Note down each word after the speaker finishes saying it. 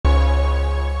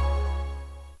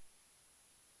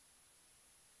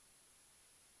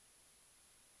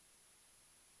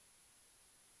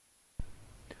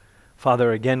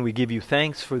Father, again, we give you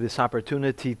thanks for this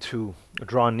opportunity to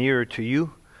draw nearer to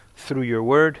you through your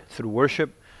word, through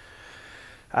worship.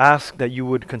 Ask that you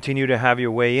would continue to have your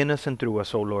way in us and through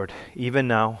us, O Lord. Even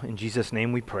now, in Jesus'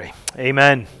 name we pray.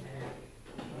 Amen.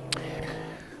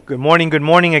 Good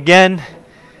morning again.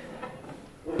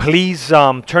 Please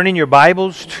turn in your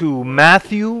Bibles to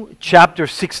Matthew chapter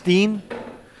 16.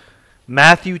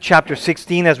 Matthew chapter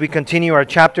 16 as we continue our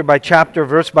chapter by chapter,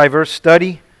 verse by verse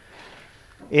study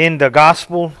in the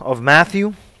Gospel of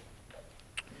Matthew.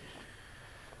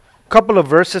 A couple of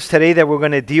verses today that we're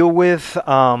going to deal with.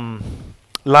 A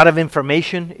lot of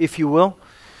information, if you will.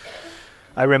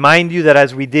 I remind you that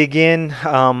as we dig in,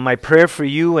 my prayer for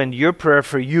you and your prayer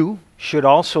for you should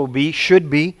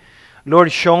be, Lord,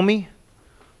 show me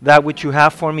that which you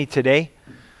have for me today.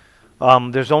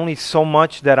 There's only so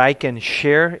much that I can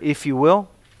share, if you will,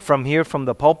 from here, from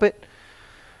the pulpit,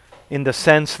 in the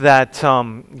sense that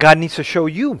God needs to show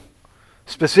you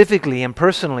specifically and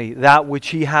personally that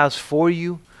which He has for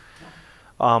you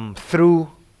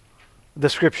through the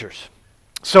Scriptures.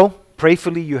 So,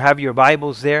 prayerfully, you have your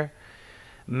Bibles there,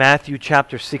 Matthew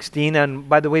chapter 16. And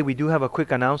by the way, we do have a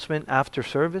quick announcement after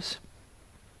service.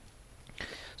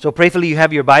 So, prayerfully, you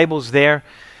have your Bibles there.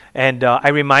 And I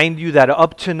remind you that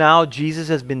up to now, Jesus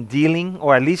has been dealing,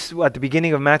 or at least at the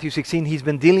beginning of Matthew 16, He's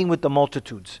been dealing with the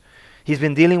multitudes. He's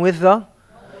been dealing with so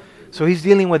He's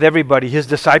dealing with everybody. His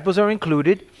disciples are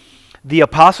included. The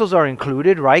apostles are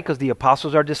included, right? Because the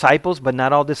apostles are disciples, but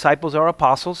not all disciples are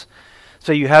apostles.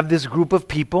 So you have this group of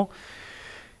people.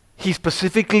 He's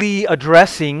specifically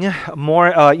addressing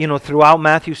more, throughout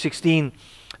Matthew 16,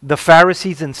 the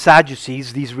Pharisees and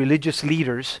Sadducees, these religious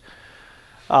leaders,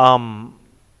 dealing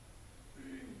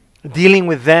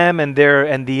with them and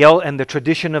the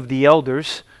tradition of the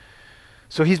elders.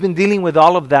 So He's been dealing with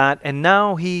all of that, and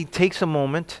now He takes a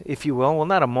moment, if you will. Well,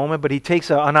 not a moment, but He takes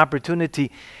an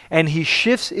opportunity, and He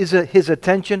shifts His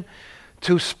attention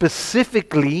to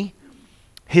specifically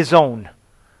His own,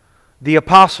 the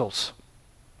apostles.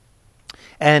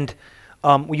 And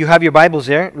you have your Bibles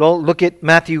there. Well, look at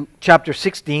Matthew chapter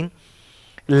 16.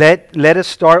 Let us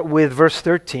start with verse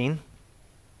 13.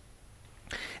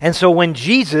 And so when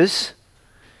Jesus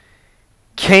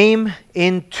came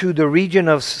into the region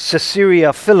of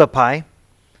Caesarea Philippi,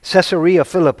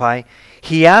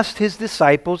 He asked His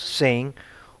disciples, saying,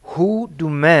 "Who do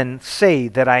men say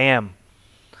that I am?"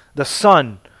 The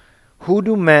Son. Who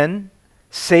do men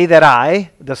say that I,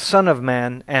 the Son of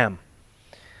Man, am?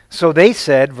 So they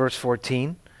said, verse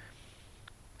 14,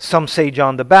 some say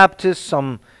John the Baptist,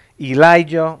 some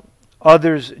Elijah,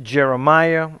 others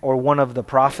Jeremiah, or one of the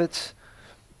prophets.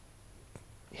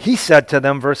 He said to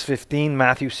them, verse 15,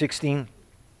 Matthew 16,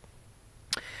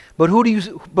 But who do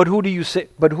you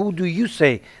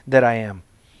say that I am?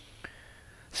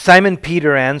 Simon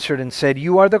Peter answered and said,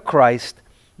 "You are the Christ,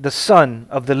 the Son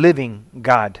of the living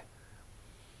God."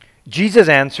 Jesus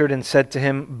answered and said to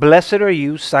him, "Blessed are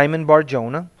you, Simon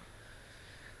Bar-Jonah,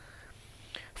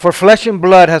 for flesh and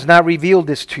blood has not revealed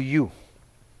this to you,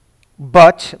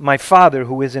 but my Father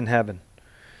who is in heaven.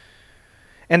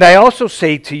 And I also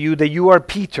say to you that you are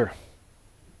Peter,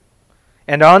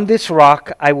 and on this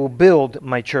rock I will build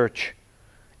my church,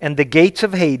 and the gates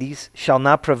of Hades shall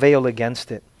not prevail against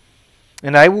it.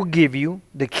 And I will give you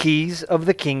the keys of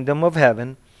the kingdom of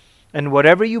heaven, and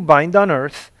whatever you bind on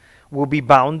earth will be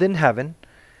bound in heaven,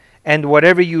 and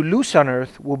whatever you loose on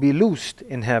earth will be loosed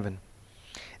in heaven."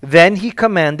 Then He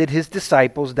commanded His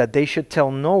disciples that they should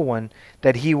tell no one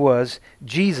that He was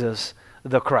Jesus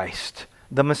the Christ,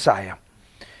 the Messiah.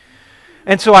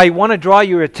 And so I want to draw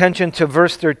your attention to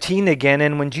verse 13 again.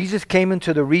 And when Jesus came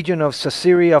into the region of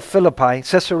Caesarea Philippi,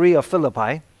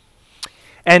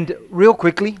 and real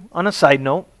quickly, on a side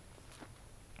note,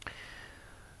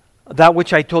 that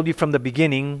which I told you from the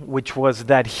beginning, which was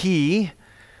that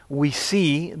we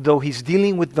see, though He's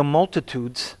dealing with the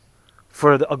multitudes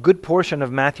for a good portion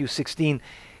of Matthew 16,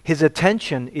 His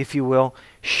attention, if you will,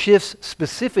 shifts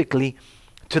specifically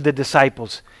to the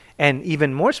disciples, and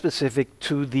even more specific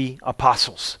to the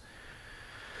apostles.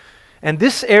 And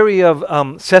this area of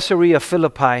Caesarea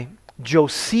Philippi,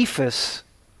 Josephus,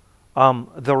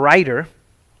 the writer,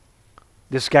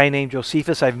 this guy named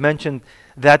Josephus, I've mentioned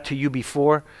that to you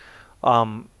before.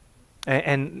 And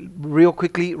real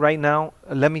quickly right now,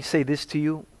 let me say this to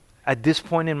you. At this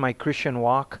point in my Christian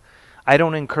walk, I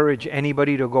don't encourage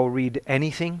anybody to go read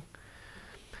anything.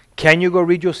 Can you go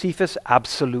read Josephus?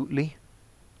 Absolutely.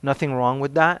 Nothing wrong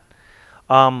with that.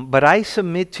 But I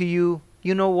submit to you,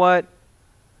 you know what?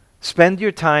 Spend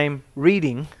your time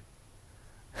reading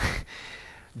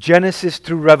Genesis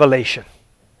through Revelation.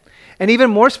 And even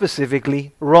more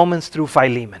specifically, Romans through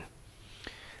Philemon.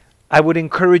 I would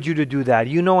encourage you to do that.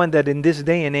 You know, and that in this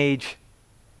day and age,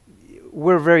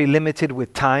 we're very limited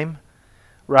with time,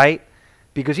 right?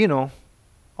 Because, you know,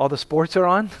 all the sports are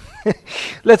on.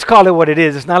 Let's call it what it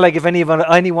is. It's not like if any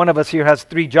one of us here has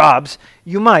 3 jobs.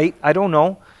 You might. I don't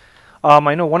know.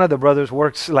 I know one of the brothers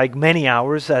works like many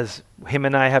hours, as him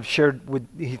and I have shared with.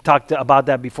 He talked about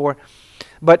that before.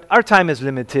 But our time is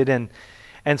limited,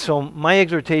 and so my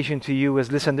exhortation to you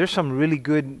is, listen, there's some really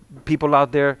good people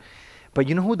out there, but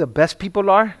you know who the best people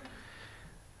are?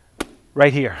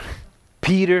 Right here.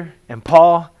 Peter and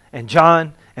Paul and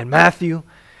John and Matthew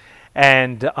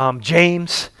and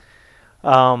James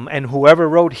and whoever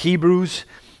wrote Hebrews.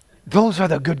 Those are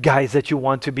the good guys that you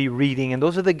want to be reading, and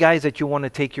those are the guys that you want to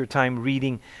take your time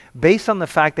reading based on the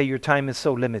fact that your time is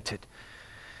so limited.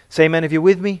 Say amen if you're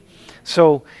with me.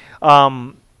 So,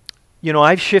 you know,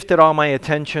 I've shifted all my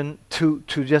attention to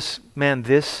just, man,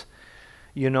 this,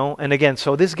 you know. And again,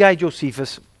 so this guy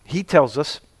Josephus, he tells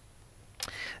us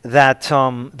that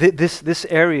this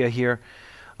area here,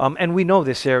 and we know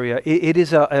this area, it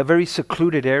is a very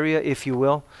secluded area, if you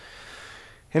will.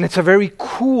 And it's a very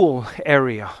cool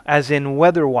area, as in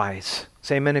weather-wise.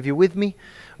 Say amen if you're with me,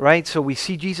 right? So we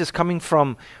see Jesus coming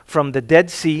from the Dead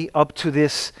Sea up to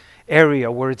this area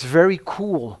where it's very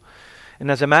cool. And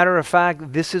as a matter of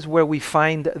fact, this is where we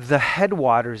find the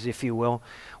headwaters, if you will,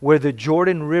 where the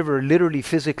Jordan River literally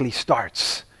physically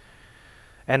starts.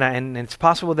 And it's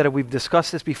possible that we've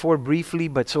discussed this before briefly,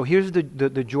 but so here's the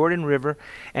Jordan River,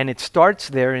 and it starts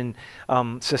there in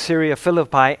Caesarea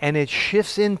Philippi, and it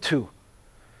shifts into,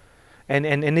 and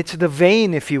it's the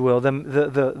vein, if you will,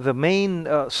 the main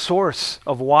source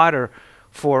of water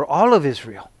for all of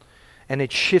Israel. And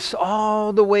it shifts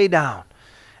all the way down,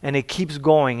 and it keeps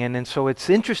going. And so it's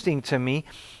interesting to me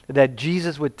that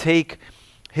Jesus would take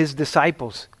his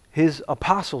disciples, his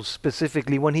apostles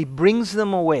specifically, when he brings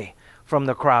them away from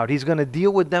the crowd. He's going to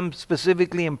deal with them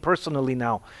specifically and personally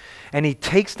now. And he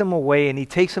takes them away, and he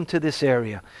takes them to this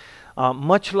area,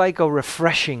 much like a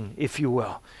refreshing, if you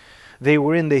will. They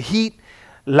were in the heat,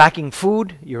 lacking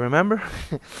food, you remember?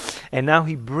 And now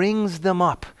he brings them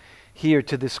up here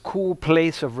to this cool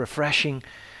place of refreshing.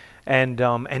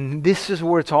 And this is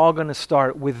where it's all going to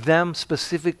start, with them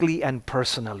specifically and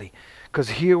personally.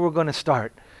 Because here we're going to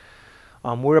start.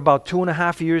 We're about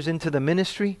 2.5 years into the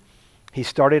ministry. He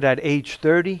started at age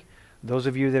 30. Those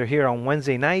of you that are here on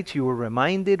Wednesday nights, you were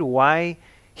reminded why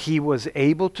he was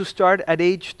able to start at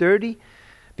age 30.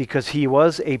 Because he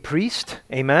was a priest.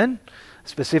 Amen.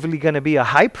 Specifically going to be a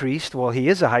high priest. Well, he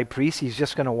is a high priest. He's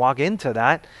just going to walk into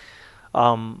that.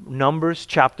 Numbers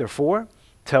chapter 4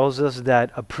 tells us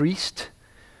that a priest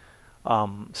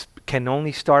can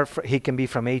only start, he can be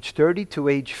from age 30 to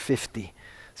age 50.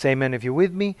 Say amen if you're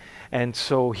with me. And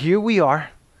so here we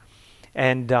are,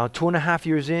 and 2.5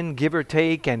 years in, give or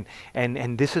take, and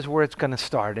this is where it's going to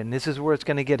start, and this is where it's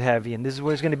going to get heavy, and this is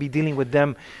where he's going to be dealing with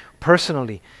them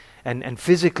personally and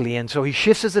physically. And so he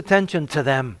shifts his attention to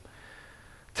them.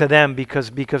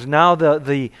 Because now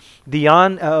the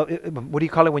on what do you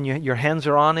call it when your hands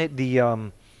are on it?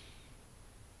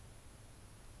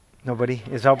 Nobody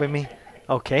is helping me.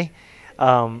 Okay,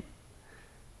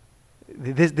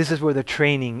 this is where the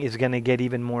training is going to get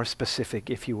even more specific,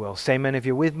 if you will. Say amen if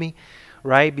you're with me,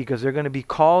 right? Because they're going to be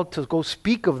called to go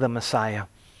speak of the Messiah,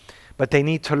 but they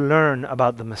need to learn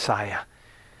about the Messiah.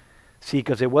 See,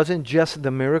 because it wasn't just the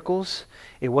miracles.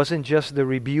 It wasn't just the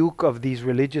rebuke of these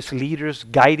religious leaders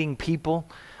guiding people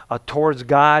towards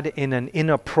God in an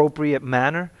inappropriate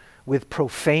manner, with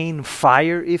profane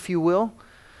fire, if you will,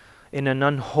 in an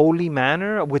unholy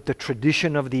manner, with the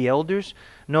tradition of the elders.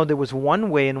 No, there was one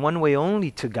way and one way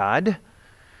only to God.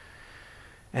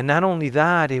 And not only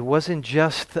that, it wasn't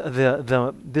just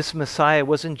this Messiah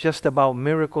wasn't just about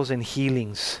miracles and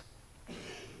healings.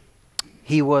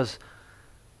 He was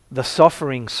the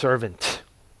suffering servant.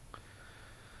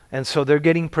 And so they're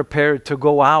getting prepared to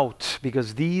go out,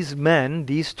 because these men,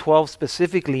 these 12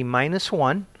 specifically, minus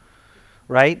one,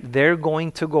 right? They're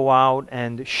going to go out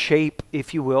and shape,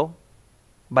 if you will,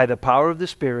 by the power of the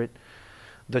Spirit,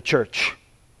 the church.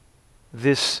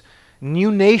 This new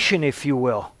nation, if you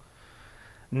will.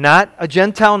 Not a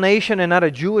Gentile nation and not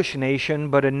a Jewish nation,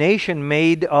 but a nation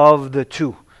made of the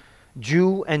two.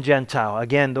 Jew and Gentile.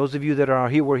 Again, those of you that are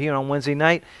here, were here on Wednesday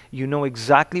night, you know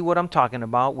exactly what I'm talking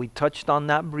about. We touched on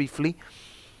that briefly.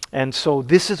 And so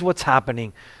this is what's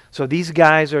happening. So these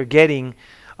guys are getting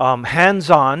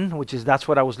hands-on, that's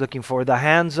what I was looking for, the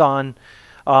hands-on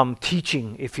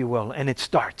teaching, if you will. And it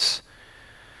starts.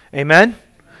 Amen?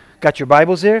 Got your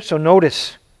Bibles there? So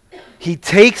notice, he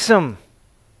takes them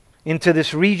into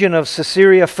this region of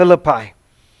Caesarea Philippi.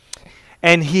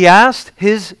 And he asked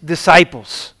his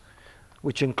disciples.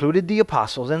 which included the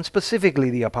apostles, and specifically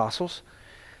the apostles,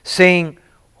 saying,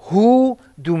 "Who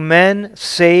do men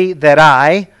say that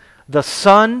I, the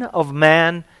Son of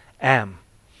Man, am?"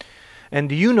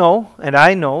 And you know, and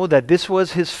I know, that this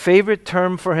was his favorite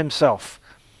term for himself.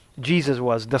 Jesus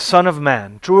was the Son of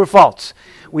Man. True or false?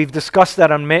 We've discussed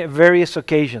that on various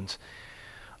occasions.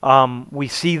 We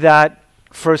see that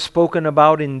first spoken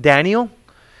about in Daniel,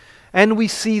 and we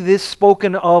see this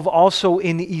spoken of also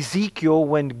in Ezekiel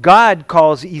when God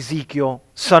calls Ezekiel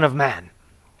Son of Man.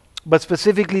 But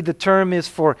specifically the term is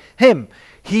for him.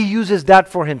 He uses that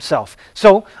for himself.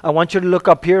 So I want you to look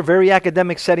up here, very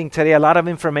academic setting today, a lot of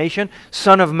information.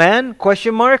 Son of Man,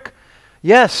 question mark?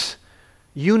 Yes,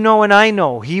 you know and I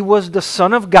know. He was the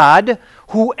Son of God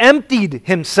who emptied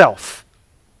himself.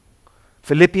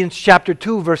 Philippians chapter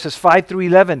 2 verses 5 through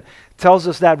 11 tells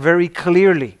us that very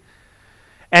clearly.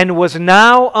 And was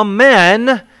now a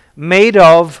man made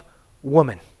of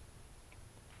woman.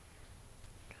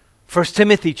 1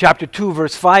 Timothy chapter 2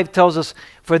 verse 5 tells us,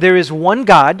 "For there is one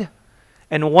God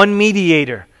and one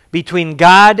mediator between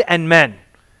God and men."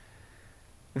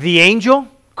 The angel,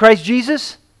 Christ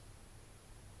Jesus?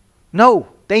 No.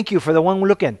 Thank you for the one we're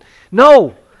looking.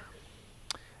 No.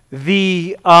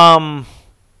 The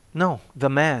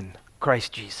man,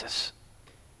 Christ Jesus.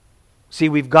 See,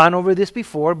 we've gone over this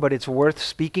before, but it's worth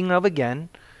speaking of again.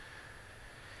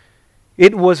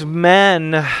 It was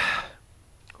man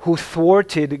who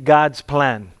thwarted God's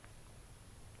plan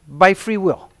by free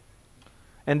will.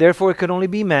 And therefore it could only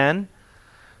be man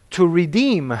to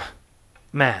redeem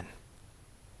man.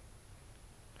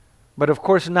 But of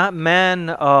course not man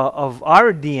of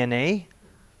our DNA.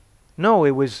 No,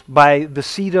 it was by the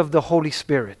seed of the Holy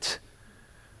Spirit.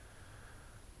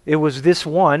 It was this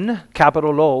one,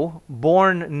 capital O,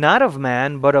 born not of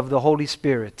man, but of the Holy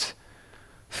Spirit,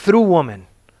 through woman.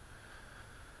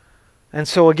 And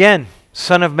so again,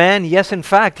 Son of Man, yes, in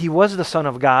fact, he was the Son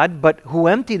of God, but who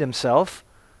emptied himself,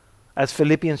 as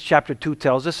Philippians chapter 2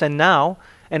 tells us, and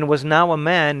was now a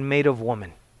man made of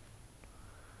woman.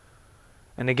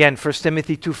 And again, 1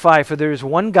 Timothy 2:5, "For there is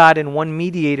one God and one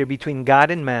mediator between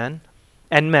God and men,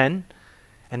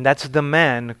 and that's the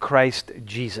man, Christ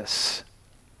Jesus."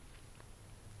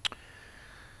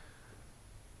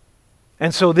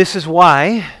 And so this is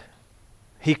why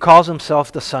he calls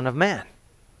himself the Son of Man.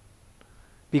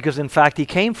 Because in fact he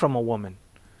came from a woman.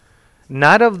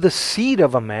 Not of the seed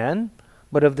of a man,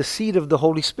 but of the seed of the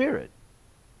Holy Spirit.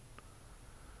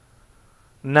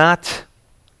 Not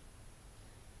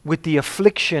with the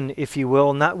affliction, if you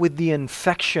will, not with the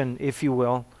infection, if you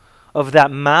will, of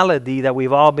that malady that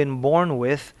we've all been born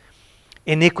with,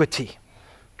 iniquity,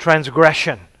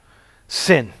 transgression,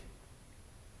 sin.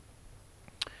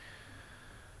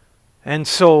 And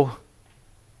so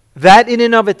that in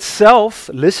and of itself,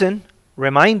 listen,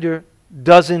 reminder,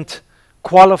 doesn't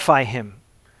qualify him.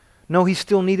 No, he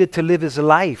still needed to live his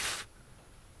life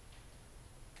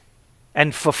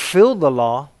and fulfill the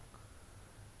law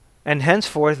and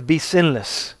henceforth be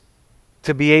sinless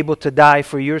to be able to die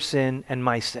for your sin and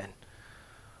my sin.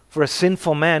 For a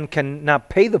sinful man cannot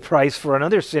pay the price for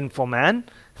another sinful man,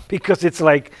 because it's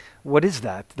like, what is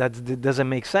that? That doesn't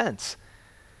make sense.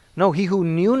 No, he who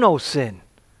knew no sin,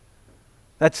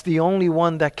 that's the only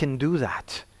one that can do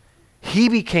that. He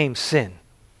became sin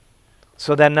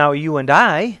so that now you and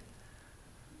I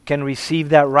can receive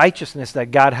that righteousness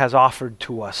that God has offered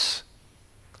to us.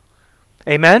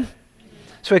 Amen?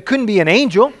 So it couldn't be an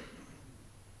angel.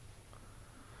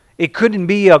 It couldn't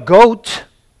be a goat.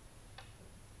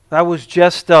 That was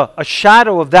just a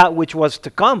shadow of that which was to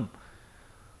come.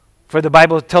 For the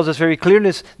Bible tells us very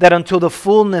clearly that until the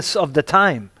fullness of the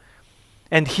time.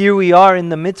 And here we are in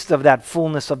the midst of that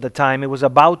fullness of the time. It was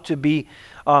about to be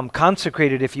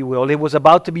consecrated, if you will. It was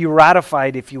about to be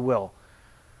ratified, if you will.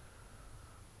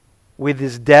 With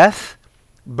his death,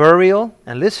 burial,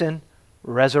 and listen,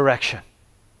 resurrection.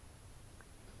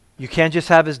 You can't just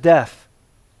have his death.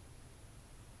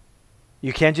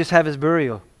 You can't just have his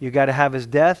burial. You got to have his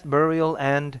death, burial,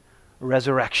 and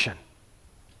resurrection.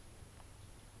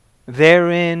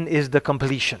 Therein is the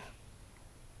completion,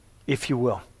 if you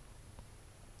will.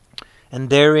 And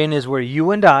therein is where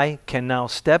you and I can now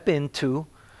step into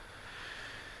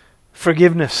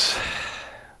forgiveness.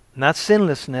 Not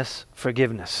sinlessness,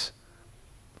 forgiveness.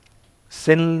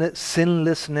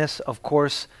 Sinlessness, of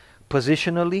course,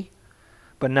 positionally,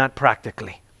 but not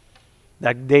practically.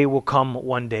 That day will come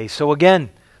one day. So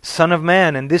again, Son of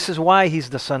Man, and this is why he's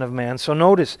the Son of Man. So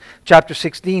notice, chapter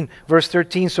 16, verse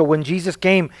 13. So when Jesus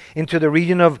came into the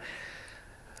region of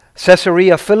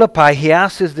Caesarea Philippi, he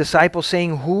asked his disciples,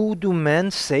 saying, "Who do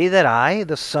men say that I,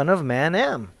 the Son of Man,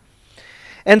 am?"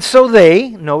 And so they,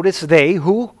 notice they,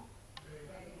 who?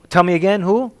 Tell me again,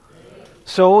 who?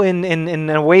 So in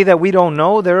a way that we don't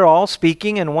know, they're all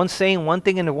speaking, and one's saying one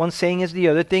thing and one's saying is the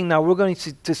other thing. Now we're going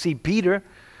to see Peter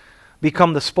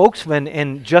become the spokesman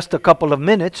in just a couple of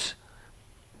minutes.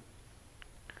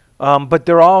 But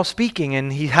they're all speaking,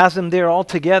 and he has them there all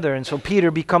together. And so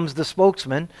Peter becomes the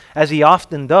spokesman, as he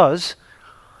often does.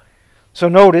 So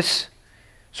notice,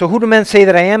 so who do men say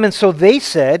that I am? And so they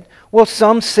said, well,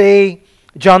 some say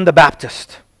John the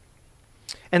Baptist,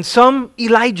 and some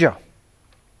Elijah,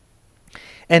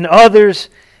 and others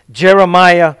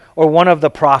Jeremiah or one of the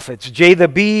prophets. J the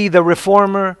B, the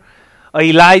reformer,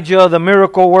 Elijah, the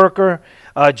miracle worker,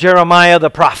 Jeremiah, the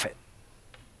prophet.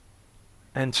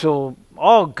 And so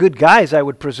all good guys, I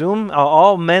would presume,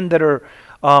 all men that are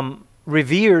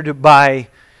revered by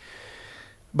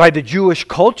the Jewish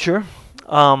culture,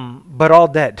 but all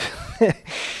dead.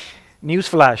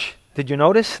 Newsflash, did you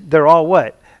notice? They're all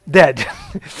what? Dead.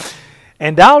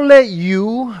 And I'll let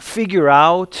you figure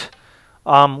out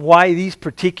why these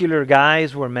particular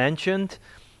guys were mentioned.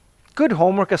 Good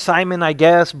homework assignment, I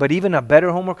guess, but even a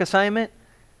better homework assignment,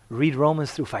 read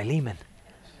Romans through Philemon,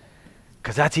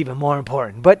 because that's even more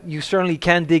important. But you certainly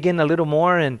can dig in a little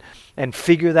more and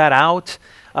figure that out.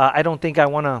 I don't think I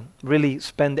want to really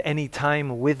spend any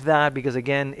time with that, because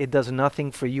again, it does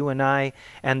nothing for you and I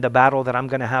and the battle that I'm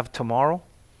going to have tomorrow,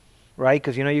 right?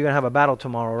 Because you know you're going to have a battle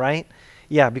tomorrow, right?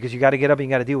 Yeah, because you got to get up and you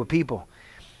got to deal with people.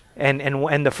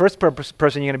 And the first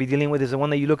person you're going to be dealing with is the one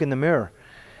that you look in the mirror,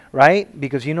 right?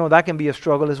 Because you know that can be a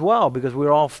struggle as well, because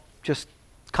we're all just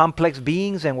complex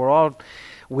beings, and we're all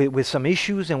with some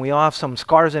issues, and we all have some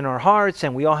scars in our hearts,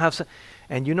 and we all have some,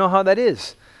 and you know how that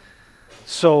is.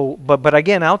 So, but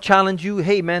again, I'll challenge you,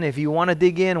 hey man, if you want to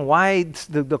dig in, why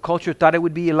the culture thought it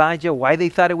would be Elijah, why they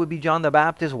thought it would be John the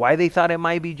Baptist, why they thought it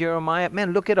might be Jeremiah,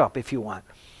 man, look it up if you want.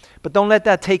 But don't let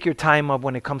that take your time up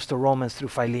when it comes to Romans through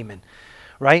Philemon,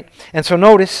 right? And so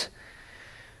notice,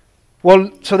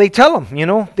 well, so they tell him, you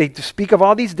know, they speak of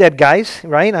all these dead guys,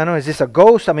 right? I don't know, is this a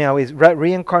ghost? I mean, is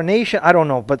reincarnation? I don't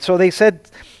know. But so they said,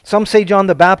 some say John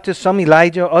the Baptist, some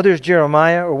Elijah, others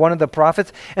Jeremiah or one of the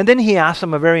prophets. And then he asks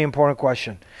them a very important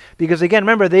question. Because again,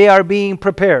 remember, they are being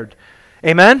prepared.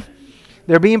 Amen?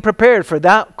 They're being prepared for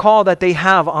that call that they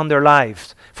have on their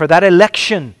lives, for that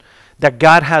election that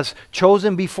God has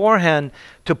chosen beforehand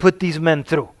to put these men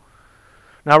through.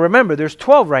 Now remember, there's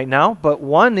 12 right now, but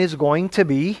one is going to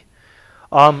be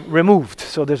removed.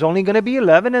 So there's only going to be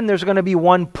 11, and there's going to be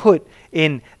one put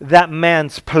in that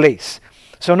man's place.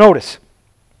 So notice,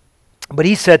 but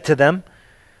he said to them,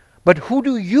 but who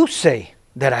do you say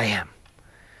that I am?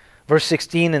 Verse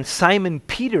 16, and Simon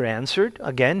Peter answered,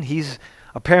 again, he's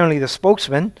apparently the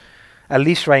spokesman, at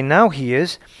least right now he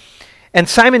is. And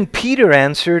Simon Peter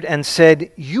answered and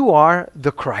said, you are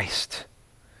the Christ,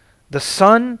 the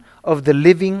Son of the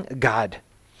living God.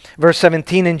 Verse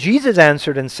 17, and Jesus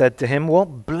answered and said to him, well,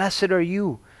 blessed are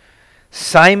you,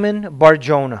 Simon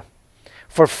Bar-Jonah,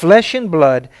 for flesh and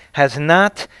blood has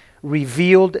not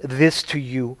revealed this to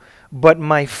you, but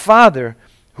my Father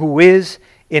who is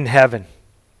in heaven.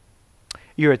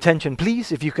 Your attention,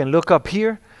 please, if you can look up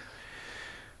here.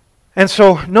 And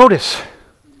so notice,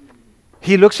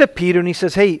 he looks at Peter and he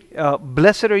says, hey,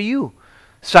 blessed are you,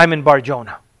 Simon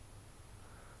Bar-Jonah.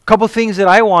 A couple things that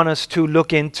I want us to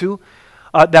look into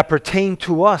that pertain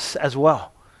to us as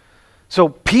well. So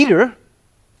Peter,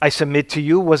 I submit to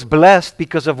you, was blessed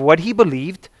because of what he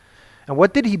believed. And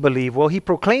what did he believe? Well, he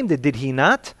proclaimed it, did he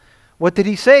not? What did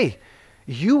he say?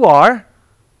 You are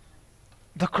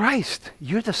the Christ.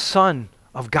 You're the Son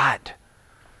of God.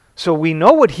 So we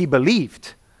know what he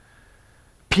believed.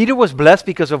 Peter was blessed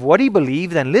because of what he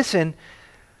believed, and listen,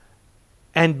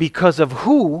 and because of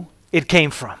who it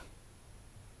came from.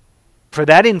 For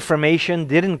that information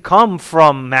didn't come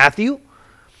from Matthew.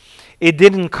 It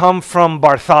didn't come from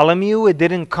Bartholomew. It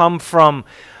didn't come from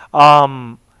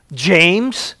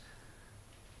James.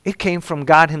 It came from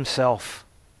God himself.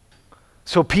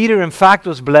 So Peter, in fact,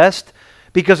 was blessed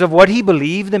because of what he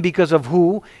believed and because of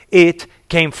who it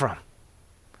came from.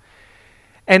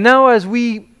 And now as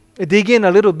we dig in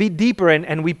a little bit deeper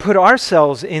and we put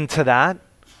ourselves into that,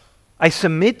 I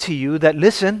submit to you that,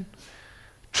 listen,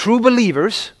 true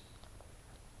believers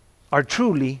are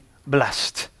truly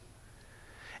blessed.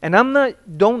 And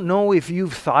don't know if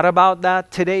you've thought about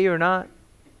that today or not.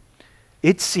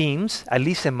 It seems, at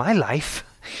least in my life,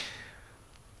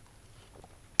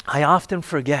 I often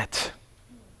forget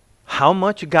how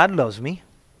much God loves me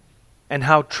and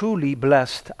how truly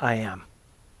blessed I am.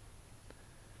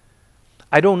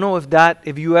 I don't know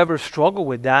if you ever struggle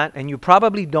with that, and you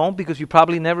probably don't, because you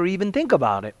probably never even think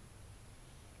about it.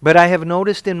 But I have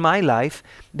noticed in my life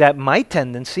that my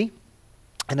tendency,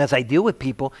 and as I deal with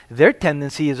people, their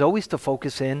tendency is always to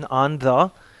focus in on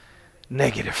the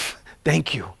negative.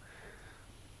 Thank you.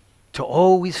 To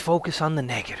always focus on the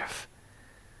negative.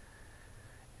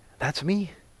 That's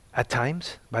me at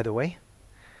times, by the way.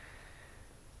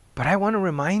 But I want to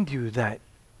remind you that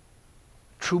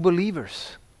true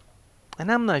believers,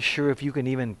 and I'm not sure if you can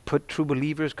even put true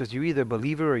believers because you're either a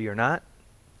believer or you're not.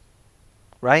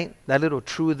 Right? That little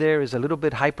true there is a little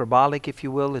bit hyperbolic, if you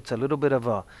will. It's a little bit of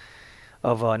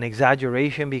an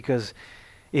exaggeration, because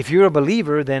if you're a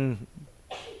believer, then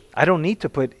I don't need to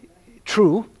put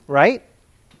true, right?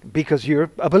 Because you're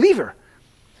a believer.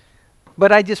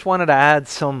 But I just wanted to add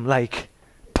some like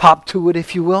pop to it,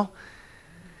 if you will.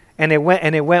 And it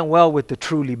went well with the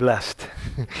truly blessed.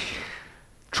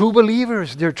 True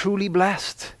believers, they're truly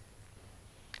blessed.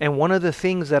 And one of the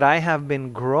things that I have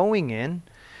been growing in,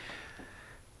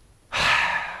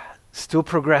 still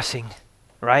progressing,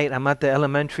 right? I'm at the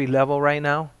elementary level right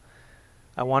now.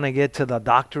 I want to get to the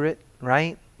doctorate,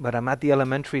 right? But I'm at the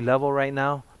elementary level right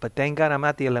now. But thank God I'm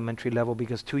at the elementary level,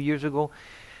 because 2 years ago,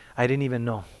 I didn't even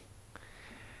know.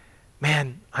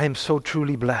 Man, I am so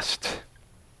truly blessed.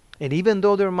 And even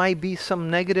though there might be some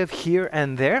negative here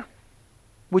and there,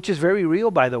 which is very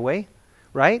real, by the way,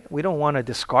 right? We don't want to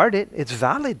discard it. It's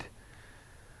valid,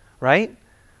 right?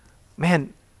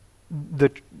 Man,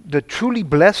 the truly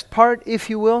blessed part, if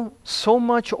you will, so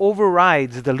much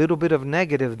overrides the little bit of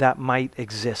negative that might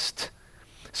exist.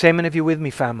 Say amen if you're with me,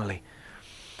 family.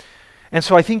 And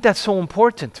so I think that's so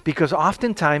important, because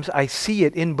oftentimes I see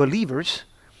it in believers,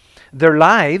 their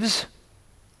lives,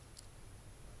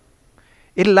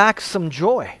 it lacks some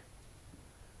joy.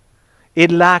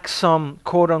 It lacks some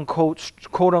quote unquote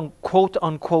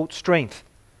strength.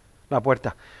 La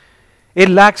puerta. It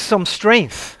lacks some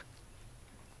strength.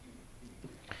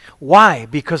 Why?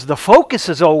 Because the focus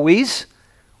is always,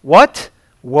 what?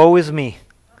 Woe is me.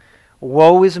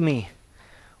 Woe is me.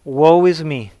 Woe is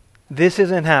me. This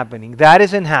isn't happening. That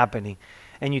isn't happening.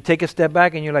 And you take a step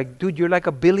back and you're like, dude, you're like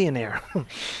a billionaire.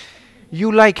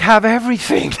 You like have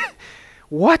everything.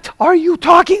 What are you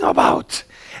talking about?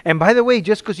 And by the way,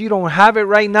 just because you don't have it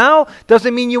right now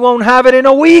doesn't mean you won't have it in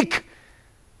a week.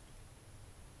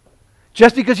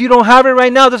 Just because you don't have it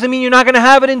right now doesn't mean you're not going to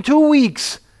have it in 2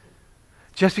 weeks.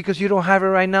 Just because you don't have it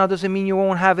right now doesn't mean you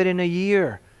won't have it in a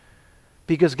year.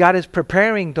 Because God is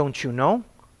preparing, don't you know?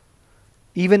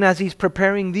 Even as He's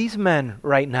preparing these men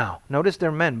right now. Notice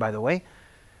they're men, by the way.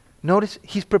 Notice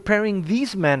He's preparing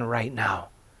these men right now.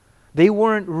 They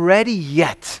weren't ready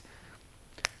yet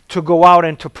to go out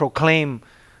and to proclaim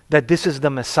that this is the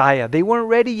Messiah. They weren't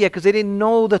ready yet because they didn't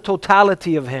know the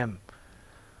totality of Him,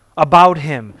 about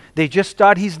Him. They just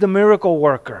thought He's the miracle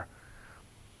worker.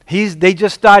 They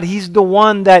just thought He's the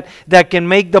one that can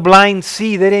make the blind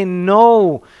see. They didn't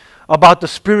know about the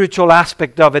spiritual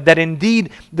aspect of it, that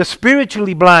indeed the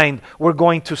spiritually blind were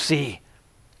going to see.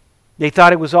 They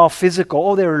thought it was all physical.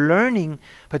 Oh, they were learning,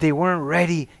 but they weren't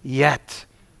ready yet.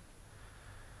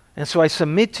 And so I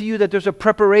submit to you that there's a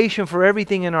preparation for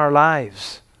everything in our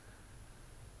lives.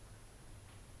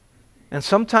 And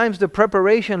sometimes the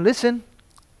preparation, listen,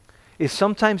 is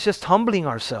sometimes just humbling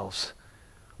ourselves.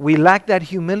 We lack that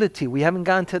humility. We haven't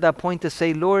gotten to that point to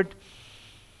say, Lord,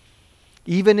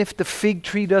 even if the fig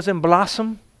tree doesn't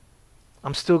blossom,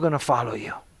 I'm still going to follow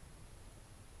you.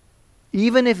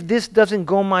 Even if this doesn't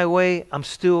go my way, I'm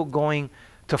still going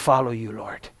to follow you,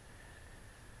 Lord.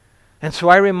 And so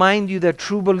I remind you that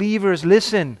true believers,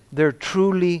 listen, they're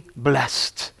truly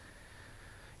blessed.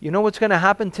 You know what's going to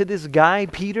happen to this guy,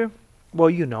 Peter? Well,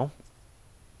 you know.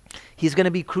 He's going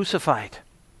to be crucified.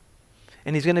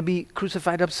 And he's going to be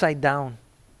crucified upside down.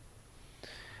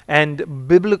 And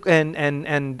biblical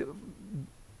and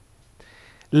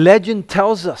legend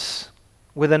tells us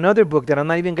with another book that I'm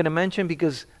not even going to mention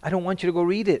because I don't want you to go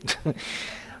read it.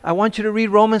 I want you to read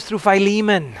Romans through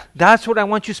Philemon. That's what I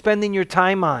want you spending your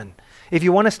time on. If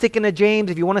you want to stick in a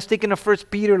James, if you want to stick in a 1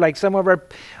 Peter like some of our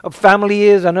family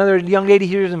is, another young lady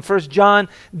here is in 1 John,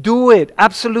 do it.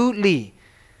 Absolutely.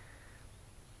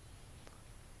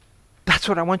 That's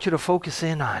what I want you to focus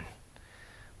in on.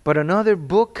 But another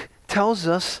book tells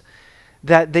us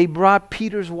that they brought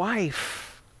Peter's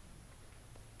wife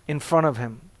in front of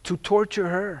him to torture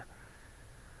her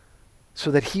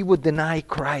so that he would deny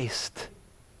Christ.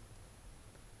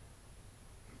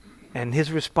 And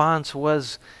his response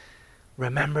was,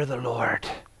 remember the Lord.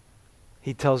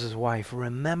 He tells his wife,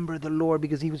 remember the Lord,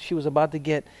 because she was about to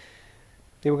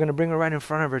they were going to bring her right in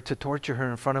front of her to torture her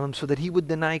in front of him so that he would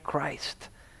deny Christ.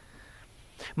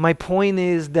 My point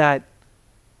is that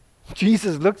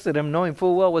Jesus looks at him knowing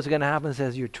full well what's going to happen and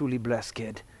says, you're truly blessed,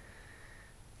 kid.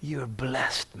 You're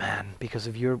blessed, man, because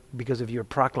of your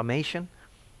proclamation.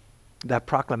 That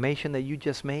proclamation that you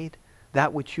just made,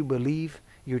 that which you believe,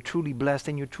 you're truly blessed,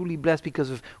 and you're truly blessed because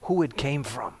of who it came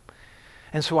from.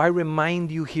 And so I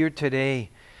remind you here today,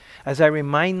 as I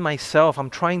remind myself, I'm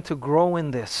trying to grow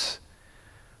in this.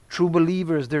 True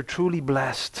believers, they're truly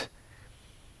blessed.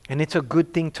 And it's a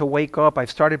good thing to wake up.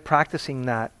 I've started practicing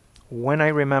that when I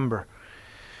remember.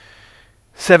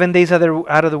 7 days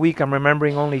out of the week, I'm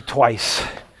remembering only twice.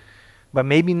 But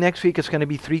maybe next week it's going to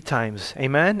be 3 times.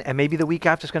 Amen? And maybe the week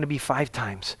after it's going to be 5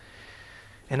 times.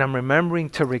 And I'm remembering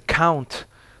to recount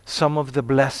some of the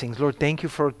blessings. Lord, thank you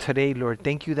for today, Lord.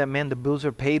 Thank you that, man, the bills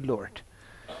are paid, Lord.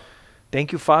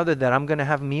 Thank you, Father, that I'm going to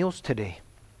have meals today.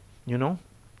 You know?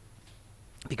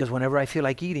 Because whenever I feel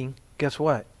like eating, guess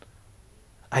what?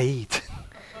 I eat.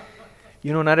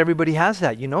 You know, not everybody has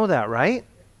that. You know that, right?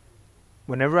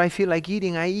 Whenever I feel like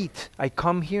eating, I eat. I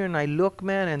come here and I look,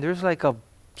 man, and there's like a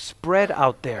spread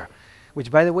out there,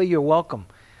 which, by the way, you're welcome.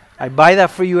 I buy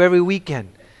that for you every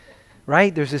weekend,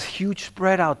 right? There's this huge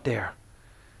spread out there.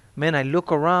 Man, I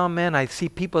look around, man, I see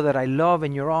people that I love,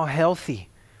 and you're all healthy.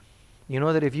 You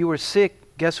know that if you were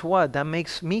sick, guess what? That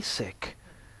makes me sick.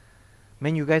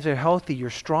 Man, you guys are healthy, you're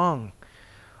strong.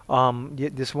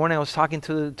 This morning I was talking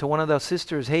to one of the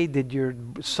sisters. Hey, did your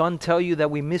son tell you that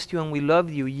we missed you and we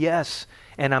loved you? Yes,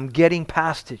 and I'm getting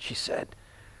past it, she said.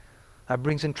 That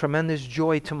brings in tremendous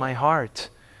joy to my heart.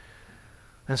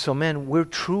 And so, man, we're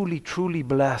truly, truly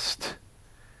blessed.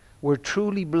 We're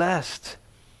truly blessed.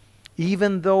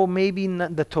 Even though maybe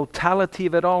the totality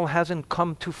of it all hasn't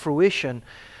come to fruition.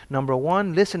 Number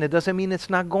one, listen, it doesn't mean it's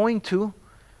not going to.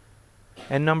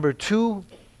 And number two,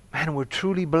 man, we're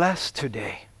truly blessed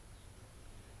today.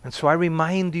 And so I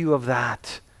remind you of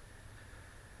that.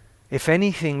 If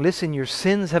anything, listen, your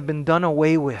sins have been done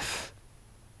away with.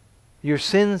 Your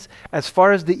sins, as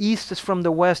far as the east is from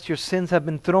the west, your sins have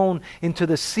been thrown into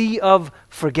the sea of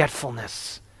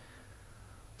forgetfulness.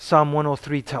 Psalm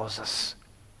 103 tells us.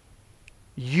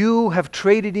 You have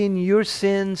traded in your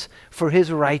sins for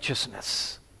His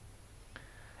righteousness.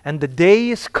 And the day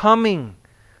is coming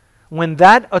when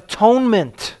that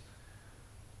atonement,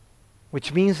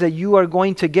 which means that you are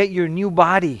going to get your new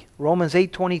body, Romans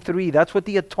 8:23, that's what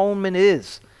the atonement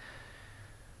is.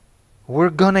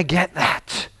 We're going to get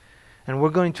that. And we're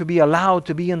going to be allowed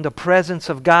to be in the presence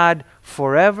of God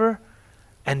forever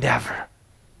and ever.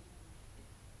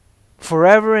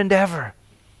 Forever and ever.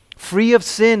 Free of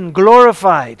sin,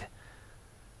 glorified.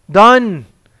 Done.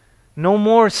 No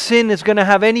more sin is going to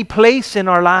have any place in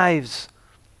our lives.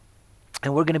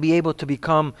 And we're going to be able to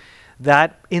become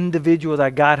that individual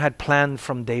that God had planned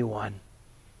from day one.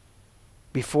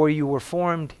 Before you were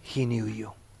formed, He knew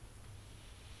you.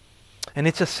 And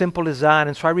it's as simple as that.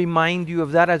 And so I remind you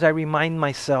of that as I remind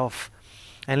myself.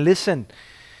 And listen,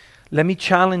 let me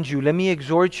challenge you. Let me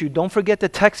exhort you. Don't forget to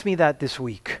text me that this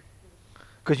week.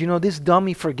 Because you know, this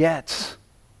dummy forgets.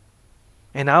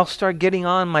 And I'll start getting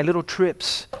on my little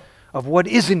trips of what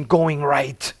isn't going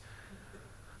right.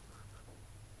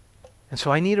 And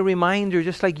so I need a reminder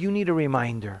just like you need a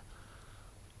reminder.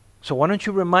 So why don't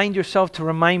you remind yourself to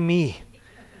remind me?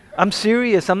 I'm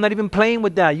serious. I'm not even playing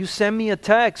with that. You send me a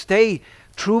text. Hey,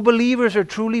 true believers are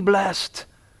truly blessed.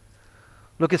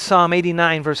 Look at Psalm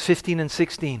 89, verse 15 and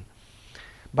 16.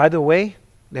 By the way,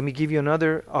 let me give you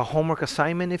another homework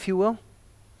assignment, if you will.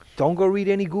 Don't go read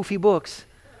any goofy books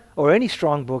or any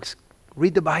strong books.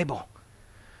 Read the Bible.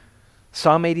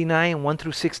 Psalm 89, 1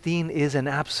 through 16 is an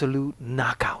absolute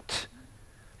knockout.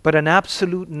 But an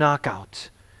absolute knockout.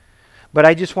 But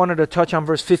I just wanted to touch on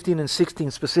verse 15 and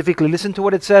 16 specifically. Listen to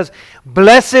what it says.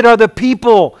 Blessed are the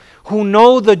people who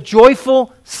know the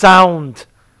joyful sound.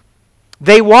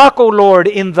 They walk, O Lord,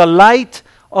 in the light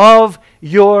of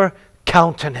your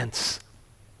countenance.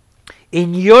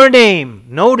 In your name,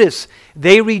 notice,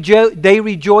 they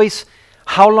rejoice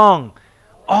how long?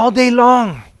 All day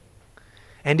long.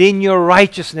 And in your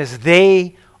righteousness,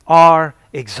 they are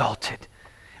exalted.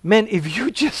 Man, if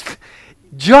you just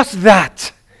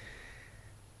that,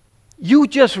 you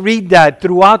just read that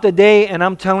throughout the day, and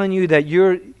I'm telling you that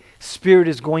your spirit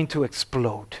is going to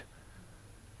explode.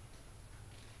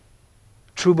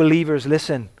 True believers,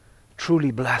 listen,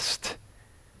 truly blessed.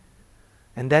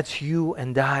 And that's you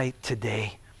and I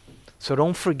today. So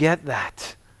don't forget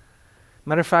that.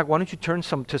 Matter of fact, why don't you turn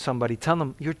to somebody, tell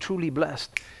them, you're truly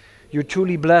blessed. You're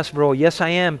truly blessed, bro. Yes, I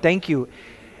am. Thank you.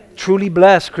 Truly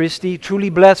blessed, Christy. Truly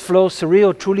blessed, Flo,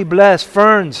 Surreal. Truly blessed,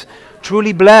 Ferns.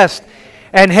 Truly blessed.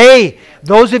 And hey,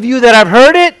 those of you that have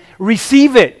heard it,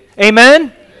 receive it.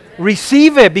 Amen?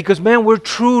 Receive it because, man, we're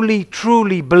truly,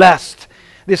 truly blessed.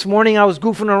 This morning I was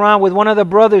goofing around with one of the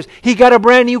brothers. He got a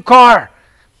brand new car.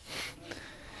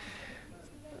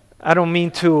 I don't mean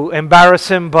to embarrass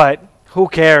him, but who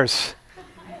cares?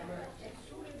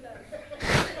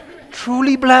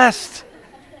 Truly blessed.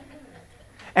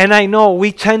 And I know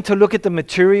we tend to look at the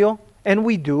material, and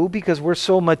we do because we're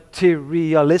so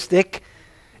materialistic.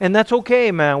 And that's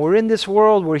okay, man. We're in this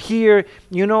world. We're here.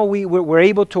 You know, we're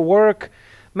able to work.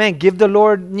 Man, give the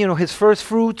Lord, His first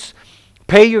fruits.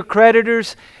 Pay your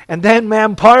creditors. And then,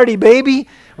 man, party, baby.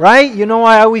 Right? You know,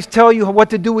 I always tell you what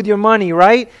to do with your money,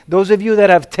 right? Those of you that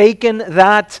have taken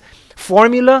that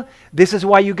formula, this is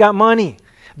why you got money.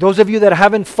 Those of you that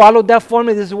haven't followed that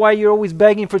formula, this is why you're always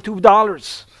begging for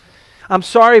 $2. I'm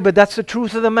sorry, but that's the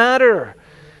truth of the matter.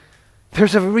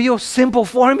 There's a real simple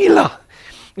formula.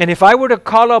 And if I were to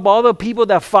call up all the people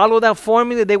that follow that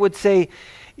formula, they would say,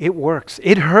 it works.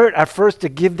 It hurt at first to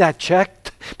give that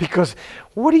check because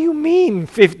what do you mean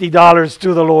 $50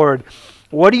 to the Lord?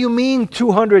 What do you mean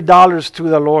 $200 to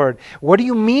the Lord? What do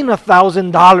you mean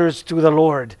 $1,000 to the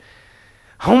Lord?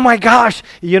 Oh my gosh,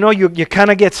 you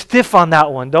kind of get stiff on that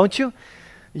one, don't you?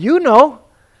 You know.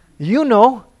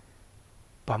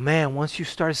 But man, once you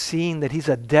start seeing that He's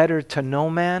a debtor to no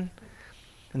man,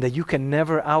 and that you can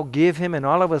never outgive Him, and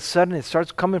all of a sudden it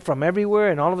starts coming from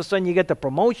everywhere, and all of a sudden you get the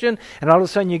promotion, and all of a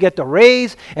sudden you get the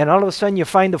raise, and all of a sudden you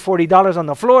find the $40 on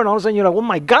the floor, and all of a sudden you're like, oh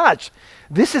my gosh,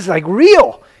 this is like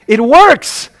real. It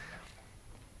works.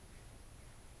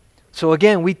 So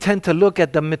again, we tend to look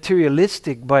at the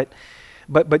materialistic, but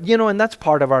and that's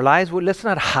part of our lives. Well, let's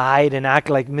not hide and act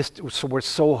like we're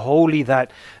so holy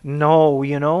that,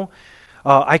 no,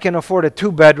 I can afford a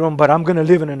 2-bedroom, but I'm going to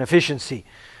live in an efficiency.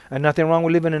 And nothing wrong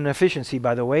with living in efficiency,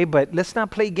 by the way, but let's not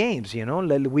play games,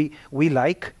 We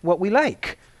like what we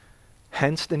like.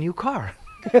 Hence the new car.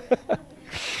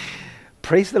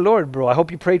 Praise the Lord, bro. I hope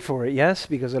you prayed for it, yes?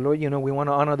 Because the Lord, we want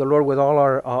to honor the Lord with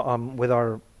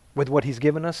all with what He's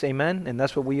given us, amen? And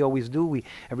that's what we always do.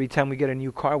 Every time we get a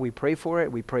new car, we pray for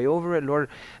it. We pray over it. Lord,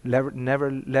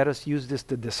 never let us use this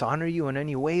to dishonor You in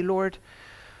any way, Lord.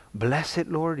 Bless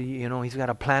it, Lord. He's got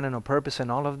a plan and a purpose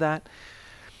and all of that.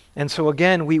 And so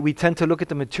again, we tend to look at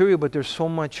the material, but there's so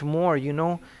much more,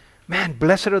 Man,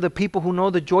 blessed are the people who know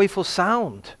the joyful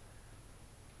sound.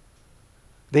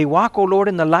 They walk, O Lord,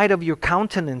 in the light of Your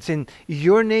countenance. In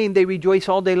Your name they rejoice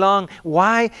all day long.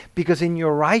 Why? Because in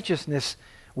Your righteousness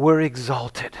we're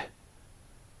exalted.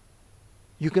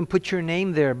 You can put your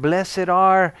name there. Blessed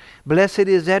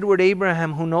is Edward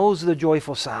Abraham who knows the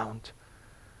joyful sound.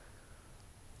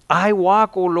 I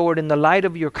walk, O Lord, in the light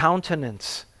of Your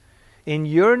countenance. In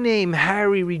Your name,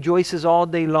 Harry rejoices all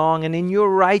day long, and in Your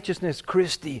righteousness,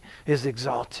 Christy is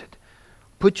exalted.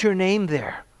 Put your name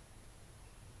there,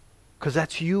 because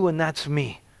that's you and that's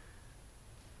me.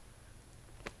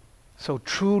 So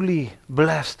truly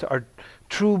blessed,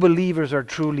 true believers are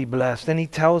truly blessed. And He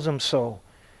tells them so.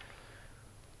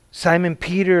 Simon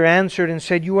Peter answered and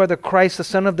said, You are the Christ, the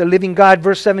Son of the living God.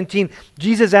 Verse 17,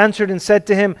 Jesus answered and said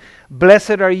to him,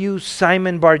 Blessed are you,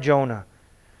 Simon Bar-Jonah.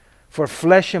 For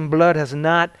flesh and blood has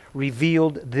not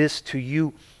revealed this to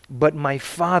you, but my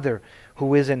Father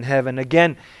who is in heaven.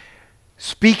 Again,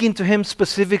 speaking to him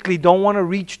specifically, don't want to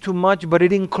reach too much, but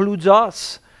it includes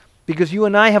us. Because you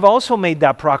and I have also made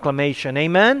that proclamation.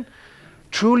 Amen?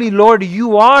 Truly, Lord,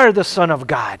 You are the Son of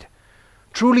God.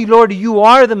 Truly, Lord, You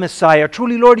are the Messiah.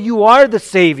 Truly, Lord, You are the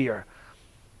Savior.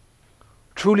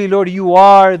 Truly, Lord, You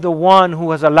are the one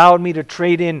who has allowed me to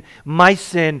trade in my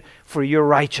sin for Your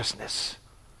righteousness.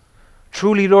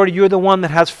 Truly, Lord, You're the one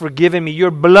that has forgiven me.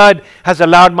 Your blood has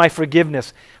allowed my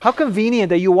forgiveness. How convenient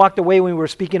that you walked away when we were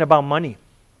speaking about money.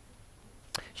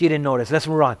 She didn't notice. Let's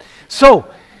move on. So,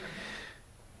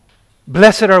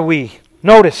 blessed are we.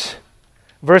 Notice,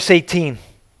 verse 18.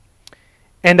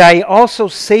 And I also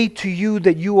say to you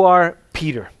that you are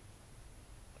Peter.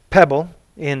 Pebble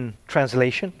in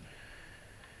translation.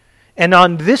 And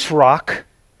on this rock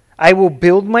I will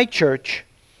build my church,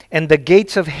 and the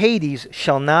gates of Hades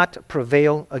shall not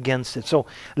prevail against it. So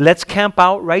let's camp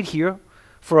out right here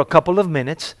for a couple of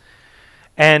minutes,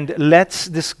 and let's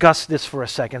discuss this for a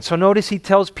second. So notice he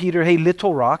tells Peter, hey,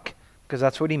 little rock, because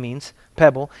that's what he means,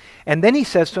 pebble. And then he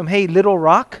says to him, hey, little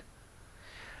rock,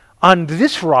 on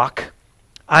this rock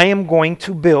I am going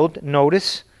to build,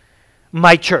 notice,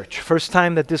 my church. First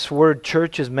time that this word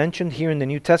church is mentioned here in the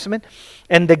New Testament.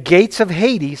 And the gates of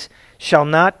Hades shall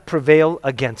not prevail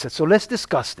against it. So let's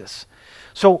discuss this.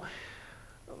 So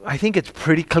I think it's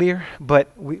pretty clear, but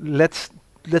let's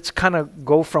kind of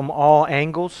go from all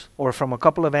angles, or from a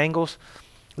couple of angles,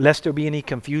 lest there be any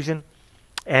confusion.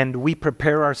 And we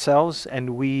prepare ourselves,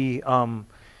 and we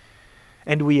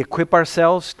equip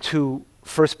ourselves to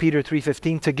 1 Peter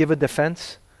 3:15 to give a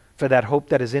defense for that hope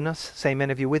that is in us. Say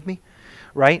amen if you're with me.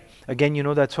 Right? Again, you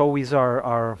know that's always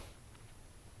our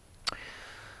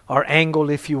our angle,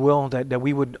 if you will, that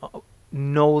we would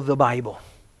know the Bible,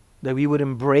 that we would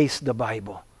embrace the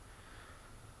Bible.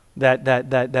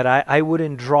 That I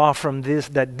wouldn't draw from this,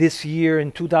 that this year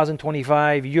in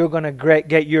 2025, you're going to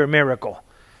get your miracle.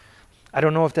 I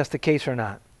don't know if that's the case or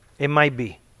not. It might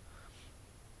be.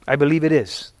 I believe it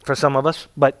is for some of us,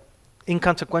 but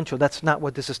inconsequential. That's not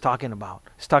what this is talking about.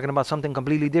 It's talking about something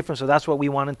completely different, so that's what we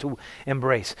wanted to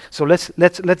embrace. So let's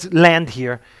land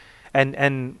here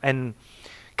and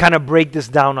kind of break this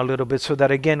down a little bit so that,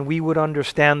 again, we would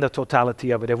understand the totality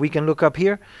of it. If we can look up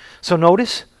here. So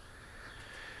notice,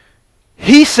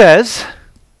 he says,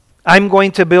 I'm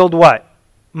going to build what?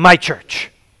 My church.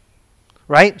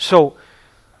 Right? So,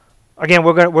 again,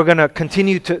 we're going to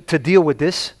continue to deal with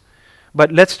this.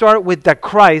 But let's start with that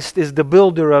Christ is the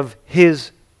builder of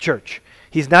his church.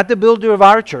 He's not the builder of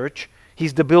our church.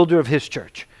 He's the builder of his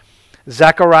church.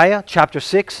 Zechariah chapter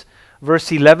 6,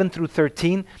 verse 11 through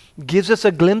 13 gives us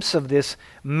a glimpse of this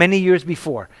many years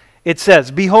before. It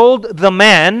says, behold the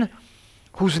man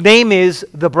whose name is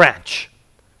the branch.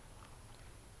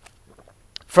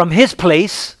 From his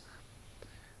place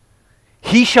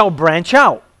he shall branch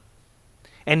out,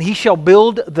 and he shall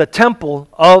build the temple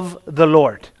of the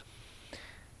Lord.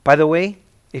 By the way,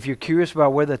 if you're curious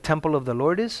about where the temple of the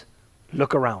Lord is,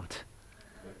 look around.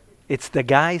 It's the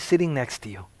guy sitting next to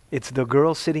you. It's the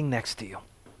girl sitting next to you.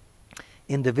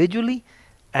 Individually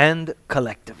and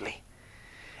collectively.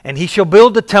 And he shall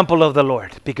build the temple of the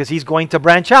Lord, because he's going to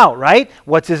branch out, right?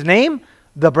 What's his name?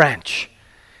 The branch.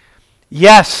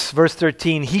 Yes, verse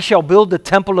 13, he shall build the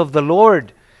temple of the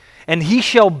Lord, and he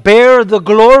shall bear the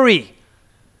glory,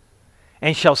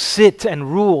 and shall sit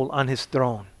and rule on his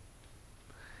throne.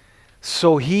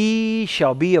 So he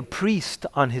shall be a priest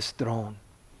on his throne,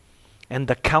 and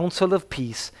the counsel of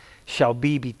peace shall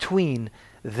be between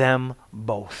them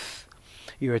both.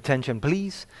 Your attention,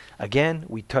 please. Again,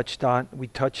 we touched on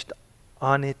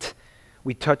it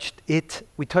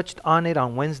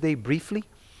on Wednesday briefly.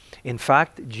 In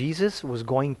fact, Jesus was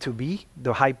going to be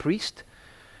the high priest.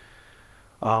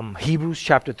 Hebrews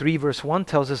chapter 3 verse 1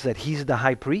 tells us that he's the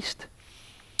high priest.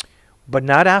 But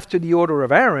not after the order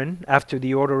of Aaron, after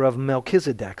the order of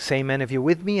Melchizedek. Say amen if you're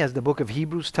with me, as the book of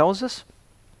Hebrews tells us.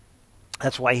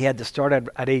 That's why he had to start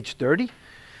at age 30.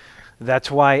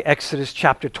 That's why Exodus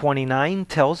chapter 29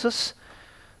 tells us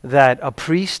that a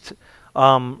priest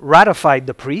ratified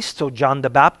the priest. So John the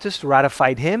Baptist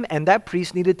ratified him, and that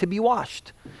priest needed to be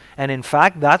washed. And in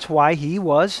fact, that's why he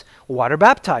was water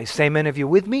baptized. Say amen if you're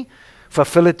with me.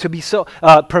 Fulfill it to be so,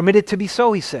 permit it to be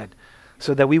so, he said,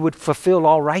 so that we would fulfill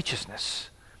all righteousness.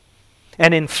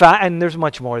 And in fact, and there's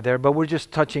much more there, but we're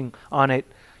just touching on it,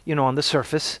 on the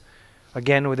surface.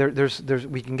 Again,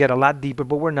 we can get a lot deeper,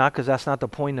 but we're not, because that's not the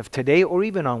point of today or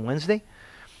even on Wednesday.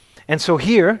 And so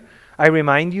here, I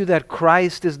remind you that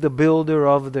Christ is the builder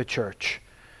of the church.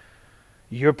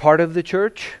 You're part of the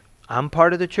church. I'm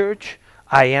part of the church.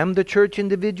 I am the church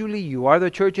individually. You are the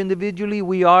church individually.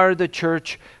 We are the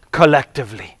church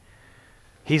collectively.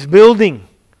 He's building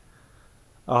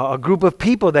a group of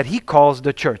people that he calls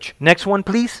the church. Next one,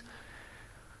 please.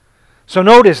 So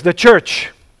notice the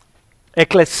church,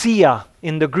 ecclesia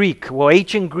in the Greek. Well,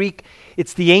 ancient Greek,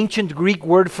 it's the ancient Greek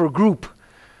word for group,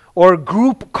 or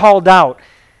group called out.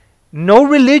 No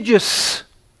religious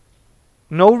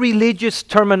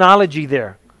terminology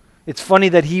there. It's funny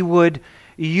that he would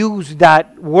use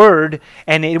that word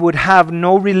and it would have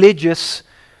no religious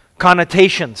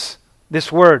connotations,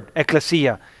 this word,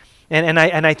 ecclesia. And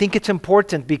I think it's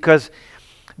important because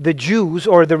the Jews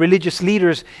or the religious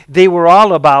leaders, they were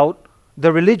all about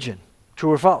the religion.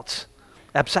 True or false?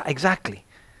 Exactly.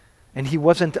 And he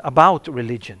wasn't about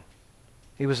religion.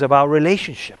 He was about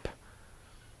relationship.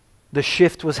 The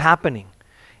shift was happening.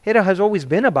 It has always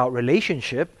been about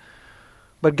relationship,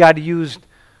 but God used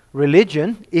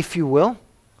religion, if you will,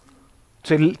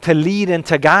 to lead and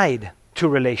to guide to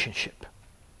relationship.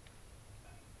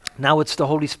 Now it's the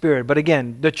Holy Spirit. But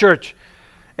again, the church,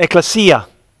 ecclesia,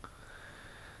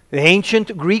 the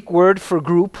ancient Greek word for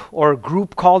group or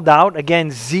group called out.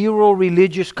 Again, zero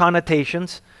religious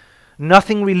connotations.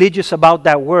 Nothing religious about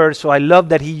that word, so I love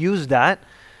that he used that.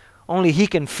 Only he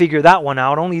can figure that one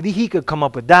out. Only he could come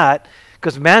up with that,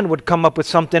 because man would come up with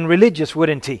something religious,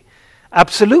 wouldn't he?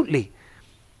 Absolutely.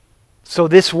 So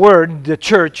this word, the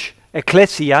church,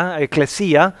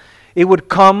 ecclesia, it would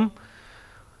come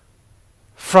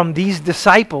from these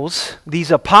disciples,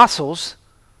 these apostles,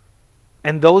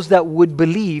 and those that would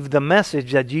believe the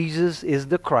message that Jesus is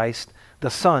the Christ, the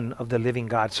Son of the living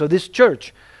God. So this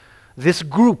church, this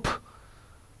group,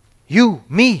 you,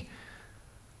 me,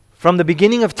 from the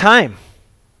beginning of time,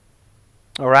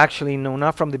 or actually, no,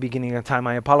 not from the beginning of time,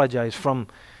 I apologize, from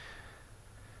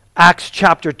Acts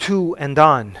chapter 2 and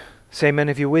on. Say amen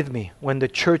if you're with me. When the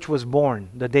church was born,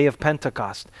 the day of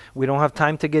Pentecost. We don't have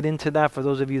time to get into that. For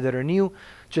those of you that are new,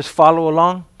 just follow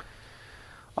along.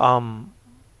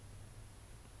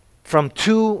 From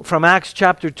Acts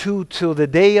chapter 2 till the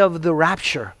day of the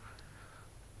rapture,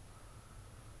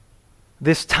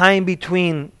 this time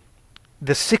between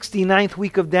the 69th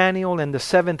week of Daniel and the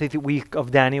 70th week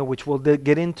of Daniel, which we'll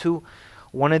get into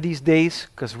one of these days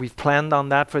because we've planned on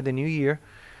that for the new year.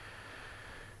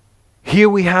 Here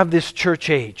we have this church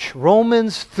age,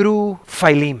 Romans through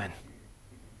Philemon.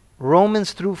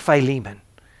 Romans through Philemon.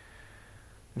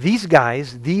 These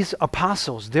guys, these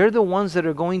apostles, they're the ones that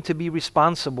are going to be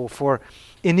responsible for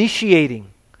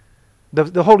initiating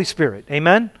the Holy Spirit.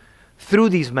 Amen? Through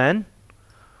these men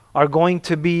are going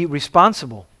to be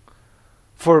responsible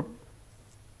for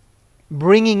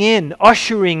bringing in,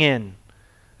 ushering in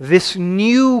this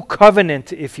new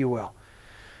covenant, if you will.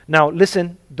 Now,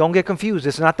 listen, don't get confused.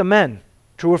 It's not the men.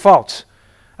 True or false?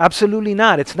 Absolutely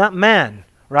not. It's not man,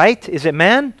 right? Is it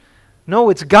man? No,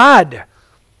 it's God.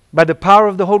 By the power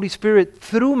of the Holy Spirit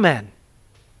through men,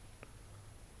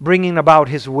 bringing about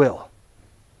His will.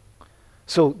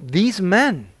 So these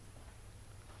men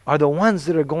are the ones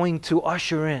that are going to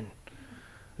usher in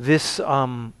this,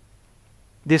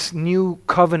 this new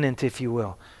covenant, if you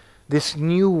will. This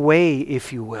new way,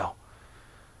 if you will.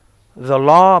 The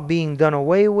law being done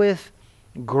away with,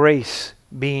 grace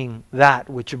being that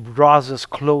which draws us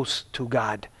close to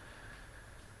God.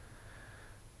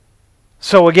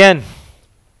 So again,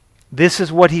 this is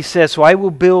what he says. So I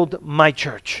will build my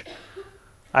church.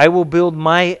 I will build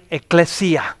my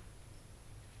ecclesia.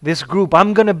 This group.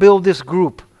 I'm going to build this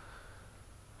group.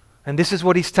 And this is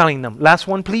what he's telling them. Last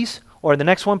one, please. Or the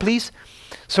next one, please.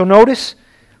 So notice,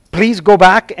 please go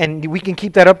back and we can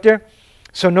keep that up there.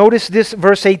 So notice this,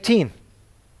 verse 18.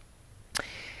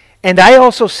 And I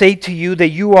also say to you that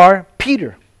you are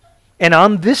Peter, and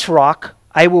on this rock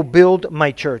I will build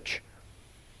my church,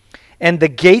 and the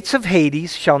gates of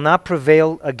Hades shall not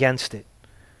prevail against it.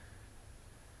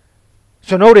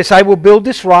 So notice, I will build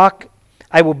this rock,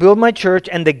 I will build my church,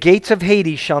 and the gates of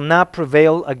Hades shall not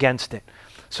prevail against it.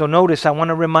 So notice, I want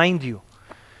to remind you,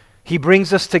 he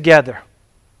brings us together,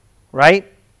 right?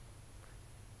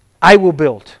 I will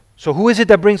build. So who is it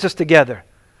that brings us together?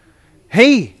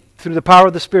 Hey, through the power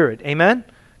of the Spirit. Amen?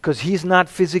 Because he's not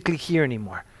physically here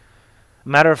anymore.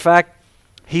 Matter of fact,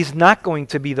 he's not going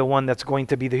to be the one that's going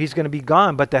to be there. He's going to be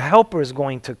gone, but the helper is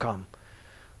going to come.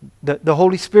 The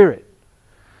Holy Spirit.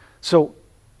 So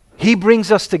he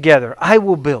brings us together. I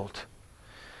will build.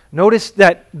 Notice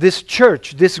that this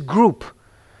church, this group,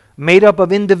 made up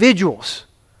of individuals,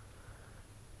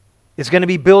 is going to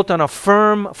be built on a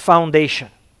firm foundation.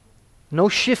 No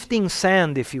shifting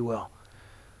sand, if you will.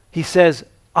 He says,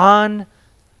 on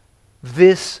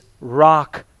this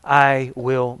rock I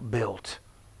will build.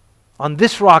 On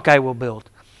this rock I will build.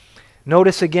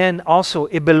 Notice again also,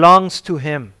 it belongs to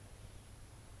him.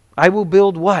 I will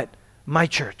build what? My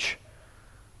church.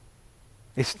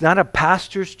 It's not a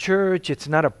pastor's church. It's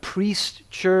not a priest's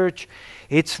church.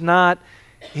 This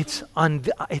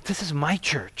is my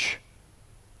church.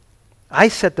 I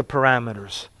set the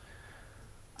parameters.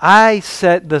 I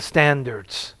set the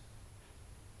standards.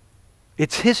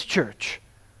 It's his church.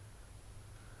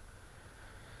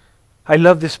 I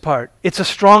love this part. It's a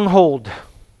stronghold.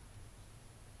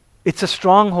 It's a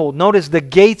stronghold. Notice the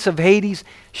gates of Hades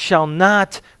shall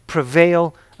not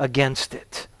prevail against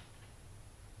it.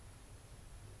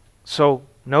 So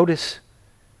notice,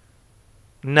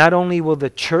 not only will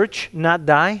the church not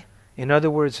die, in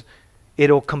other words,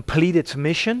 it'll complete its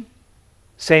mission.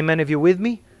 Say amen if you're with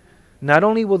me. Not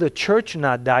only will the church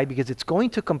not die because it's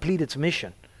going to complete its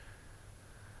mission,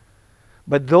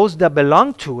 but those that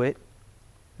belong to it,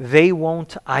 they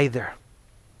won't either.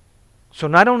 So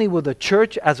not only will the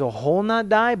church as a whole not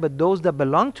die, but those that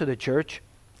belong to the church,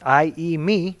 i.e.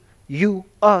 me, you,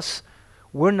 us,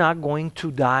 we're not going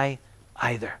to die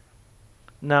either.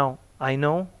 Now, I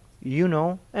know, you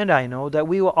know, and I know that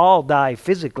we will all die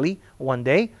physically one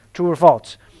day. True or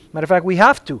false? Matter of fact, we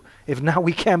have to. If not,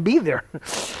 we can't be there.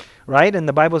 Right? And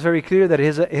the Bible is very clear that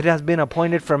it has been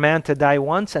appointed for man to die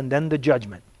once and then the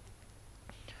judgment.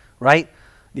 Right?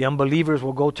 The unbelievers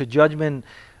will go to judgment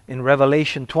in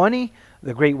Revelation 20,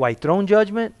 the great white throne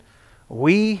judgment.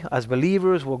 We, as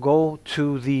believers, will go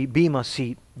to the Bema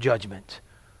seat judgment,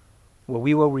 where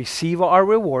we will receive our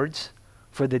rewards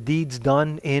for the deeds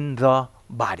done in the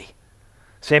body.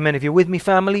 Say amen if you're with me,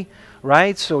 family.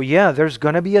 Right? So yeah, there's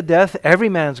going to be a death. Every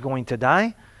man's going to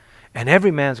die, and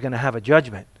every man's going to have a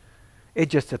judgment. It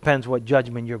just depends what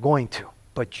judgment you're going to,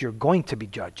 but you're going to be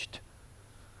judged.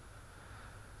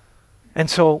 And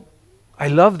so I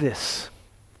love this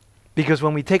because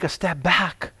when we take a step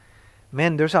back,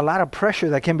 man, there's a lot of pressure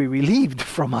that can be relieved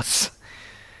from us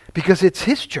because it's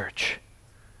His church.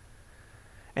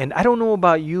 And I don't know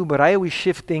about you, but I always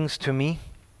shift things to me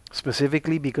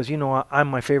specifically because, you know, I'm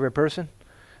my favorite person.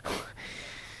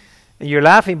 And you're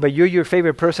laughing, but you're your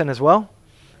favorite person as well,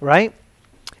 right?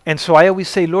 And so I always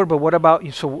say, Lord, but what about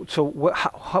you? So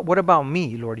what about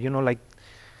me, Lord? You know, like,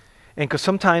 and because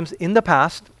sometimes in the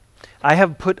past, I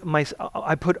have put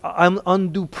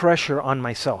undue pressure on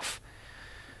myself,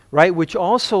 right? Which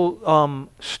also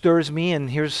stirs me, and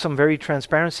here's some very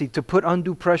transparency, to put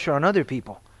undue pressure on other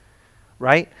people,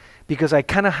 right? Because I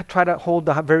kind of try to hold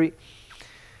I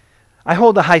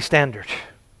hold a high standard,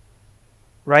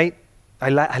 right? I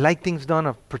like things done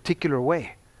a particular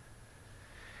way.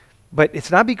 But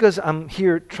it's not because I'm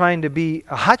here trying to be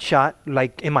a hotshot,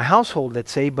 like in my household,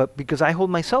 let's say, but because I hold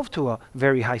myself to a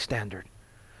very high standard.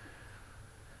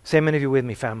 Say many of you with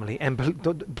me, family. And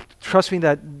trust me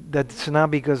that's not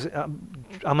because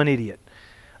I'm an idiot.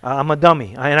 I'm a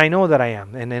dummy, and I know that I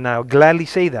am. And I'll gladly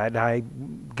say that. I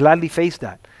gladly face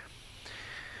that.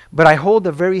 But I hold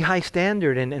a very high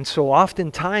standard, and so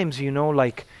oftentimes, you know,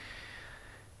 like,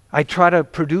 I try to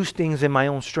produce things in my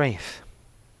own strength.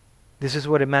 This is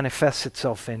what it manifests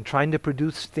itself in, trying to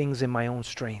produce things in my own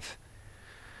strength.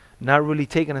 Not really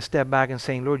taking a step back and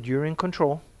saying, Lord, you're in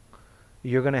control.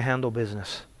 You're going to handle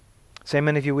business. Say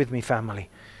amen if you're with me, family.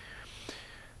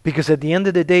 Because at the end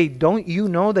of the day, don't you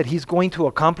know that He's going to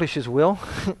accomplish His will?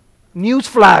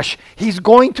 Newsflash, He's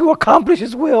going to accomplish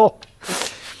His will.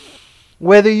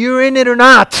 Whether you're in it or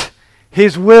not,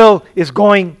 His will is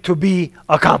going to be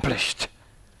accomplished.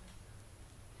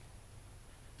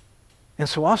 And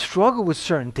so I'll struggle with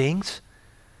certain things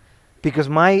because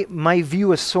my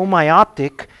view is so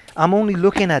myopic. I'm only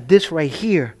looking at this right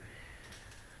here.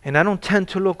 And I don't tend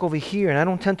to look over here, and I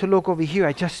don't tend to look over here.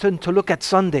 I just tend to look at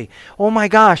Sunday. Oh my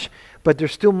gosh, but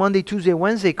there's still Monday, Tuesday,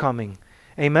 Wednesday coming.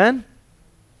 Amen?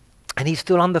 And He's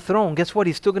still on the throne. Guess what?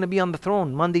 He's still going to be on the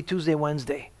throne Monday, Tuesday,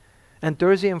 Wednesday, and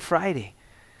Thursday and Friday.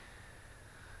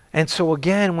 And so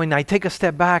again, when I take a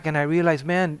step back and I realize,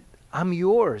 man, I'm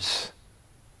yours.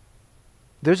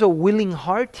 There's a willing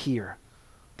heart here.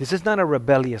 This is not a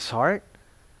rebellious heart.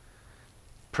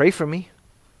 Pray for me,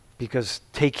 because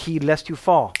take heed lest you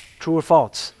fall, true or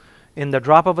false, in the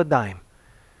drop of a dime.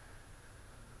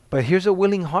 But here's a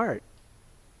willing heart.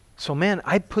 So man,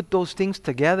 I put those things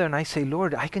together and I say,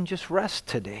 Lord, I can just rest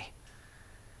today.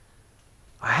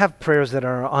 I have prayers that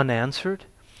are unanswered.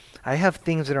 I have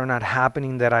things that are not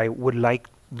happening that I would like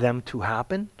them to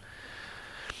happen.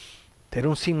 They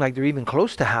don't seem like they're even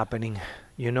close to happening,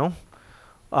 you know.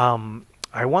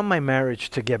 I want my marriage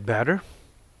to get better.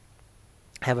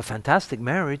 I have a fantastic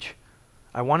marriage.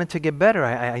 I want it to get better.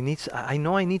 I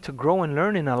know I need to grow and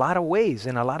learn in a lot of ways,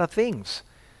 in a lot of things.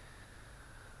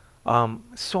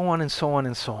 So on and so on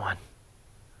and so on.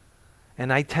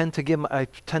 And I tend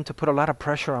to put a lot of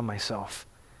pressure on myself.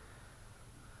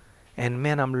 And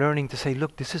man, I'm learning to say,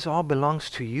 look, this all belongs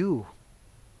to you.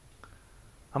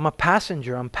 I'm a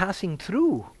passenger. I'm passing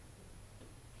through.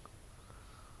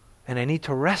 And I need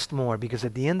to rest more, because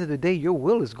at the end of the day, your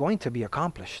will is going to be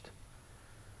accomplished.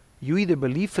 You either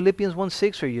believe Philippians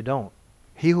 1:6 or you don't.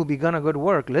 He who begun a good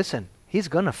work, listen, He's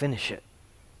going to finish it.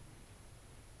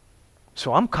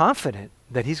 So I'm confident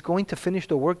that He's going to finish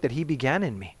the work that He began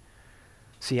in me.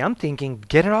 See, I'm thinking,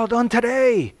 get it all done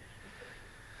today.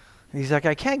 And He's like,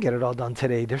 I can't get it all done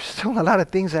today. There's still a lot of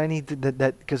things I need to,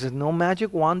 because there's no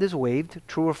magic wand is waved,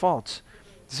 true or false.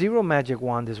 Zero magic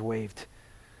wand is waved.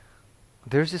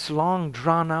 There's this long,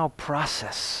 drawn-out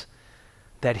process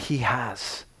that He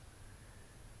has.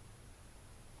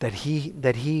 That he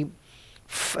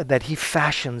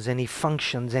fashions and He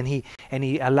functions and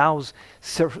He allows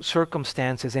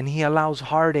circumstances, and He allows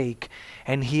heartache,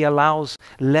 and He allows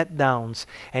letdowns,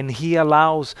 and He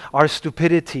allows our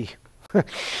stupidity,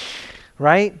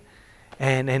 right?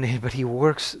 But He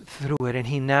works through it and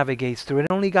He navigates through it.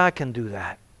 And only God can do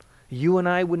that. You and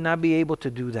I would not be able to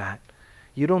do that.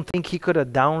 You don't think He could have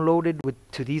downloaded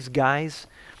to these guys?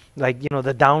 Like, you know,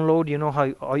 the download, you know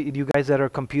how all you guys that are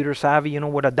computer savvy, you know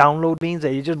what a download means?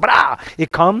 That you just,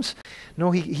 it comes.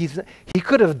 No, he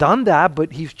could have done that,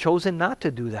 but He's chosen not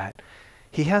to do that.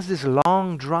 He has this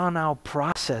long, drawn-out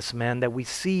process, man, that we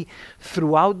see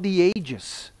throughout the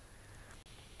ages.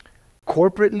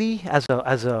 Corporately, as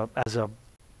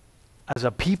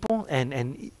a people,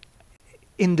 and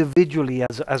individually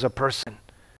as a person.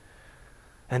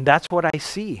 And that's what I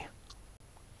see.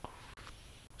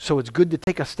 So it's good to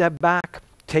take a step back,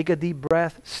 take a deep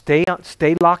breath, stay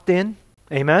locked in.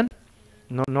 Amen.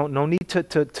 No need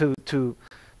to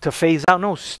to phase out.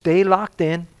 No, stay locked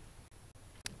in,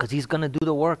 because He's going to do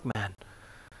the work, man.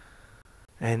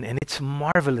 And it's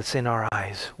marvelous in our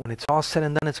eyes. When it's all said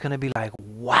and done, it's going to be like,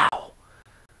 wow,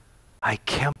 I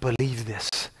can't believe this,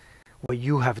 what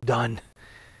you have done.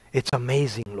 It's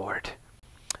amazing, Lord.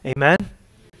 Amen.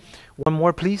 One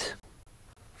more, please.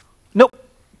 Nope.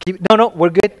 No,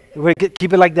 we're good. We're good.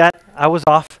 Keep it like that. I was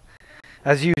off,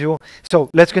 as usual.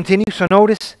 So let's continue. So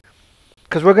notice,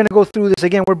 because we're going to go through this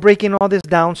again. We're breaking all this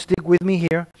down. Stick with me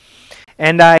here.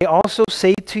 And I also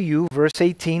say to you, verse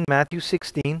 18, Matthew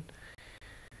 16,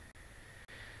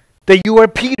 that you are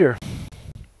Peter,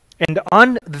 and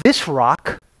on this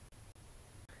rock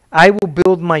I will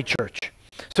build my church.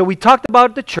 So we talked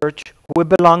about the church, who it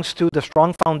belongs to, the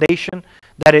strong foundation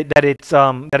that it's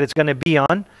going to be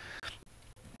on,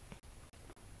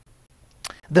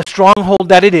 the stronghold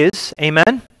that it is.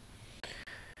 Amen.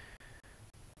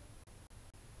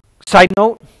 Side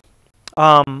note,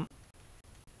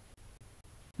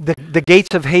 the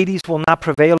gates of Hades will not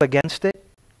prevail against it.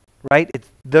 Right? It's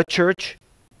the church,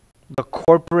 the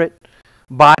corporate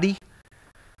body,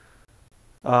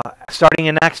 starting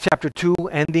in Acts chapter 2,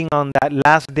 ending on that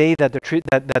last day that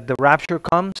the rapture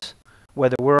comes,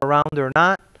 whether we're around or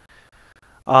not.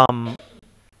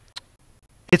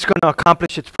 It's going to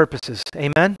accomplish its purposes.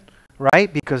 Amen?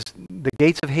 Right? Because the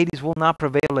gates of Hades will not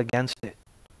prevail against it.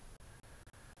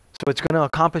 So it's going to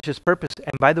accomplish its purpose.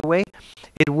 And by the way,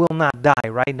 it will not die,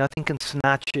 right? Nothing can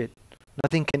snatch it.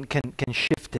 Nothing can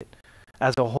shift it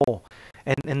as a whole.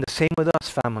 And the same with us,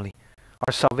 family.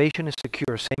 Our salvation is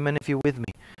secure. Say amen if you're with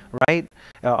me, right?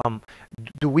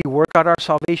 Do we work out our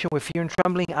salvation with fear and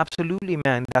trembling? Absolutely,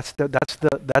 man. That's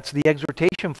the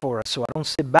exhortation for us. So I don't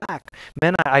sit back,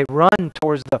 man. I run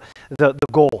towards the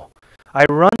goal. I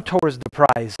run towards the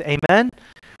prize. Amen.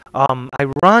 I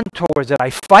run towards it. I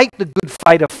fight the good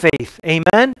fight of faith.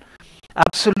 Amen.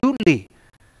 Absolutely,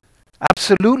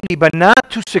 absolutely. But not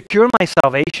to secure my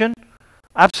salvation.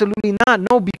 Absolutely not.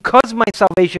 No, because my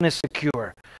salvation is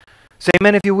secure. Say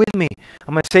amen if you're with me.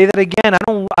 I'm going to say that again.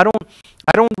 I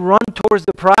don't run towards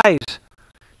the prize.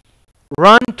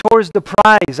 Run towards the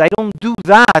prize. I don't do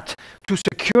that to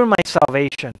secure my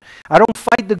salvation. I don't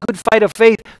fight the good fight of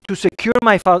faith to secure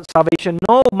my salvation.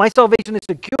 No, my salvation is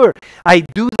secure. I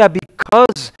do that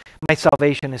because my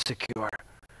salvation is secure.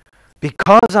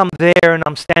 Because I'm there and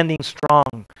I'm standing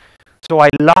strong. So I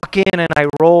lock in and I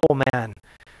roll, man,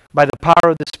 by the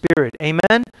power of the Spirit.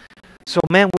 Amen? So,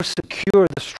 man, we're secure.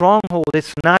 The stronghold,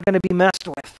 it's not going to be messed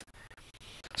with.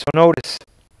 So notice,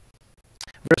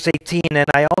 verse 18, and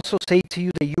I also say to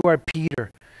you that you are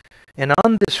Peter, and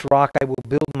on this rock I will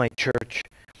build my church,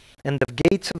 and the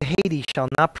gates of Hades shall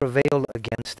not prevail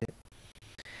against it.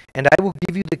 And I will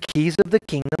give you the keys of the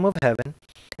kingdom of heaven,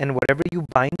 and whatever you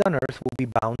bind on earth will be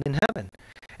bound in heaven,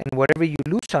 and whatever you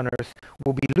loose on earth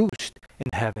will be loosed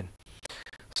in heaven.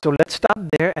 So let's stop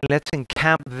there and let's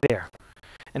encamp there.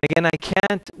 And again,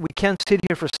 we can't sit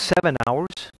here for 7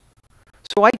 hours.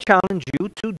 So I challenge you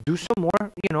to do some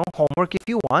more, homework if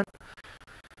you want.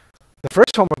 The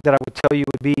first homework that I would tell you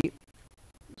would be,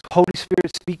 Holy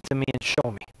Spirit, speak to me and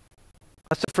show me.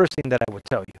 That's the first thing that I would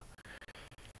tell you.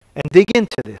 And dig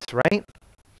into this, right?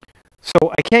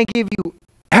 So I can't give you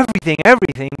everything,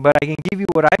 but I can give you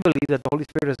what I believe that the Holy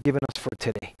Spirit has given us for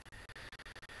today.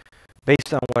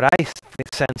 Based on what I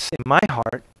sense in my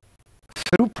heart,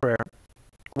 through prayer,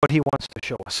 what He wants to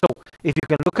show us. So, if you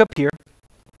can look up here.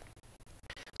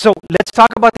 So, let's talk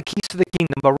about the keys to the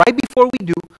kingdom. But right before we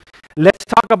do, let's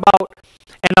talk about,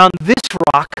 and on this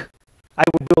rock, I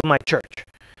will build my church.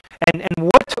 And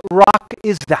what rock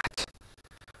is that?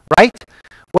 Right?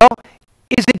 Well,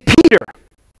 is it Peter?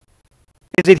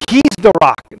 Is it he's the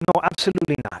rock? No,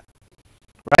 absolutely not.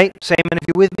 Right? Say amen if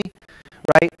you're with me.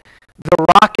 Right? The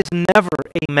rock is never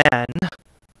a man,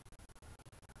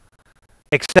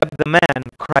 except the man,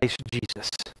 Christ Jesus.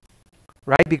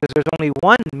 Right? Because there's only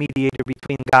one mediator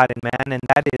between God and man, and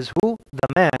that is who? The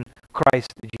man,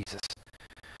 Christ Jesus.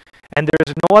 And there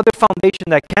is no other foundation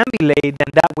that can be laid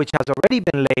than that which has already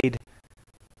been laid,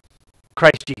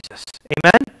 Christ Jesus.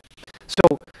 Amen?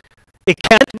 So, it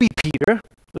can't be Peter,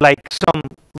 like some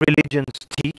religions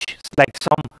teach, like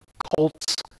some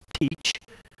cults teach.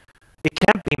 It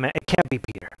can't be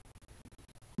Peter,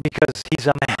 because he's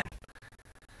a man.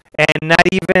 And not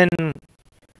even 2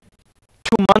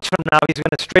 months from now, he's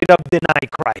going to straight up deny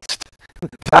Christ.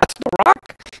 That's the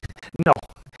rock? No.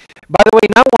 By the way,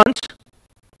 not once,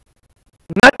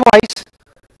 not twice,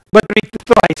 but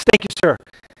thrice. Thank you, sir.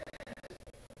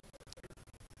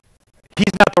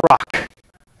 He's not the rock.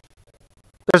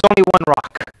 There's only one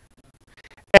rock.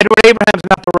 Edward Abraham's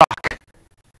not the rock.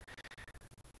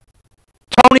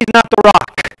 Tony's not the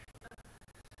rock.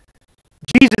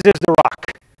 Jesus is the rock.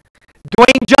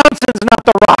 Dwayne Johnson's not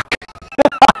the rock.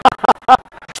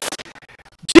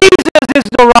 Jesus is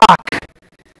the rock.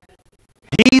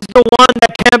 He's the one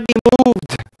that can't be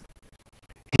moved.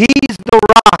 He's the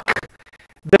rock,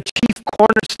 the chief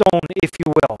cornerstone, if you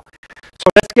will. So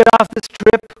let's get off this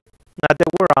trip, not that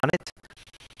we're on it,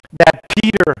 that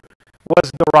Peter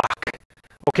was the rock.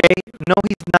 Okay? No,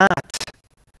 he's not.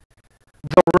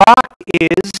 The rock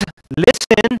is,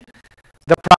 listen,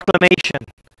 the proclamation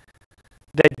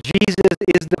that Jesus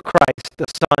is the Christ, the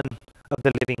Son of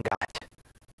the living God.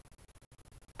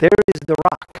 There is the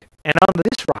rock. And on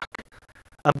this rock,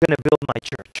 I'm going to build my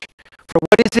church. For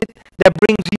what is it that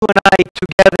brings you and I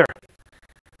together?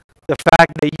 The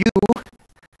fact that you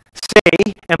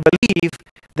say and believe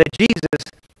that Jesus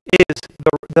is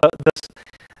the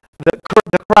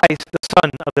Christ, the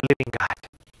Son of the living God.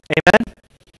 Amen?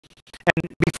 And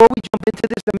before we jump into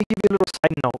this, let me give you a little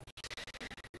side note.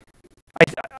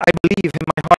 I believe in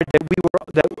my heart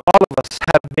that all of us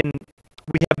have been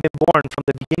born from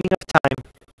the beginning of time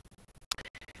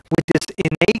with this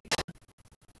innate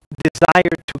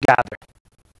desire to gather.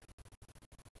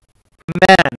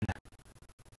 Man,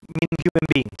 meaning human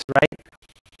beings, right,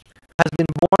 has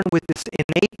been born with this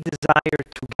innate desire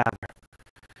to gather.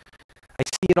 I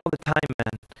see it all the time,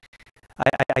 man.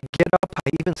 I get up, I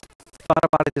even thought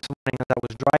about it this morning as I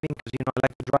was driving, because, I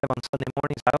like to drive on Sunday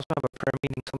mornings. I also have a prayer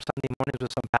meeting some Sunday mornings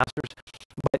with some pastors,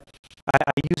 but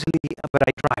I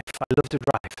drive. I love to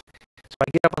drive. So I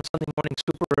get up on Sunday morning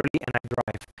super early and I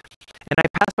drive. And I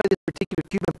pass by this particular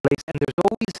Cuban place, and there's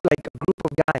always like a group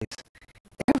of guys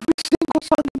every single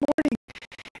Sunday morning,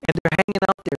 and they're hanging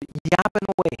out there, yapping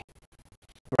away,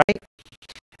 right?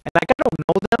 And like, I don't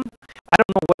know them. I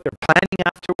don't know what they're planning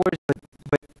afterwards,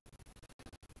 but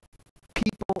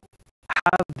people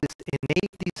have this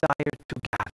innate desire to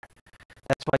gather.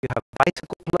 That's why you have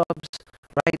bicycle clubs,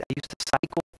 right? I used to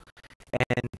cycle,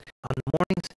 and on the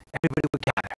mornings, everybody would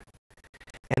gather.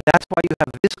 And that's why you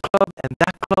have this club, and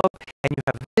you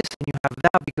have this, and you have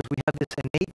that, because we have this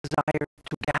innate desire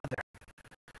to gather.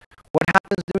 What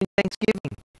happens during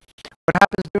Thanksgiving? What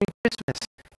happens during Christmas?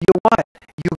 You what?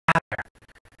 You gather.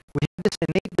 We have this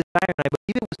innate desire, and I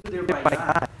believe it was put there by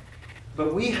God.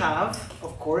 But we have,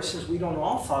 of course, since we don't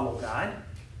all follow God,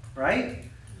 right?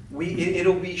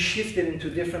 It'll be shifted into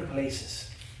different places,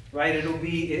 right? It'll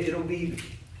be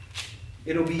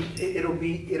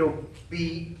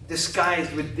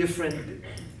disguised with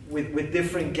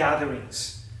different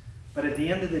gatherings. But at the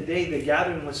end of the day, the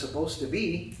gathering was supposed to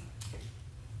be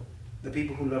the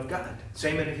people who love God.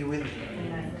 Say amen if you're with me.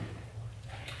 Amen.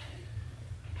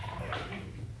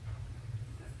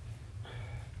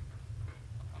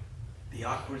 The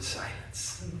awkward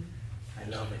silence. I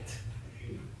love it.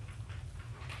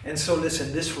 And so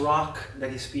listen, this rock that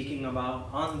he's speaking about,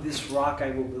 on this rock I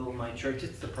will build my church.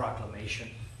 It's the proclamation.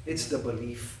 It's the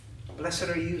belief. Blessed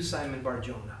are you, Simon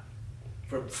Bar-Jonah,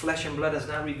 for flesh and blood has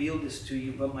not revealed this to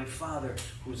you, but my Father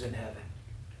who's in heaven.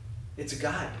 It's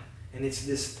God. And it's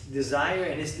this desire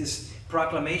and it's this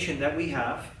proclamation that we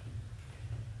have.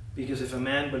 Because if a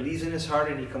man believes in his heart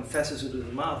and he confesses with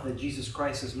his mouth that Jesus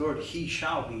Christ is Lord, he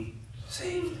shall be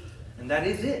saved. And that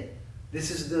is it. This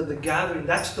is the gathering.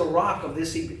 That's the rock of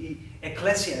this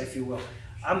ecclesia, if you will.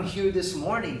 I'm here this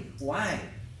morning. Why?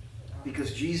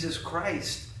 Because Jesus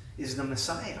Christ is the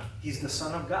Messiah. He's the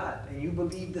Son of God. And you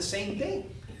believe the same thing.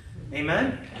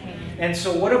 Amen? And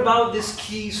so what about these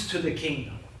keys to the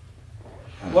kingdom?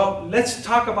 Well, let's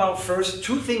talk about first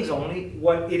two things only,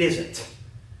 what it isn't.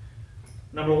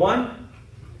 Number one,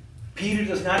 Peter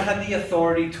does not have the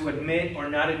authority to admit or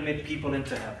not admit people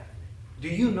into heaven. Do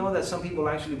you know that some people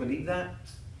actually believe that?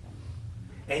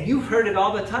 And you've heard it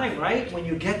all the time, right? When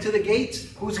you get to the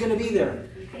gates, who's going to be there?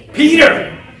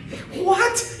 Peter!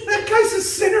 What? That guy's a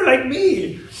sinner like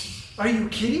me. Are you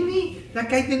kidding me?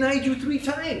 That guy denied you 3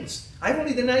 times. I've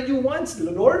only denied you once,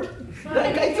 Lord.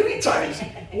 That guy 3 times.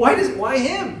 Why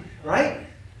him? Right?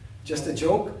 Just a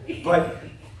joke. But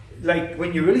like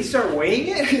when you really start weighing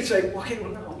it, it's like, okay,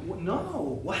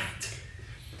 no, what?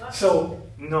 So,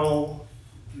 no.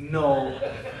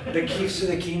 The keys to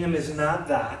the kingdom is not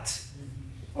that.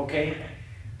 Okay?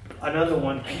 Another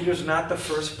one, Peter's not the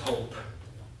first pope.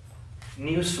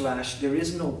 Newsflash, there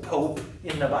is no pope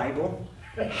in the Bible.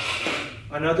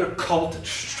 Another cult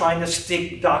trying to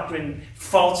stick doctrine,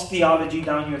 false theology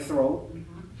down your throat.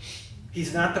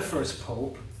 He's not the first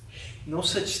pope. No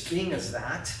such thing as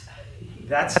that.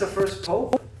 That's the first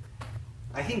pope.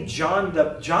 I think John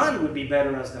would be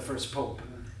better as the first pope.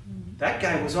 That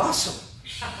guy was awesome.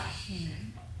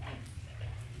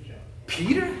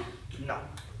 Peter? No.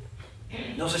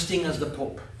 No such thing as the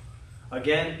pope.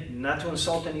 Again, not to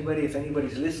insult anybody, if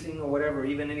anybody's listening or whatever,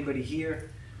 even anybody here.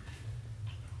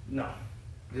 No,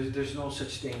 there's no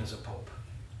such thing as a pope.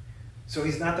 So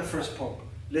he's not the first pope.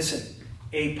 Listen,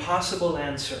 a possible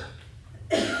answer.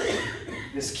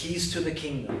 There's keys to the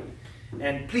kingdom.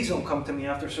 And please don't come to me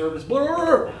after service.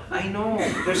 Brr, I know,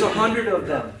 there's 100 of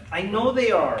them. I know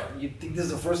they are. You think this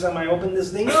is the first time I open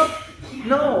this thing up?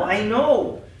 No, I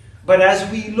know. But as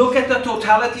we look at the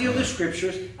totality of the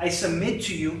scriptures, I submit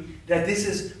to you that this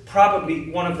is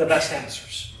probably one of the best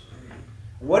answers.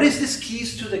 What is this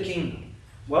keys to the kingdom?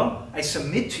 Well, I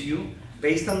submit to you,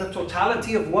 based on the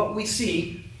totality of what we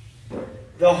see,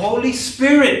 the Holy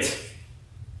Spirit.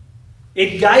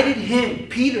 It guided him,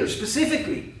 Peter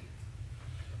specifically,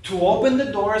 to open the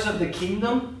doors of the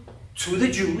kingdom to the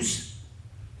Jews.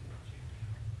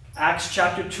 Acts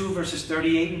chapter 2, verses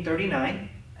 38 and 39.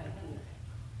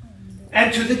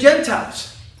 And to the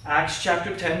Gentiles. Acts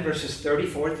chapter 10, verses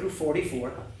 34 through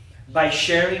 44. By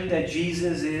sharing that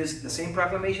Jesus is the same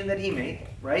proclamation that he made,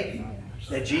 right?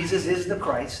 That Jesus is the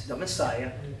Christ, the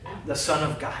Messiah, the Son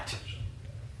of God.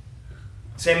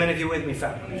 Say amen if you're with me,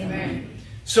 family. Amen.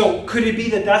 So, could it be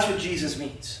that that's what Jesus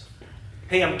means?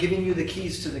 Hey, I'm giving you the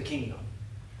keys to the kingdom.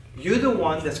 You're the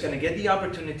one that's going to get the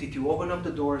opportunity to open up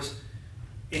the doors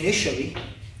initially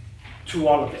to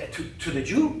all of it, to the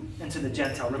Jew and to the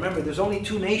Gentile. Remember, there's only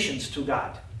two nations to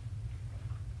God.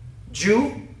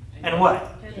 Jew and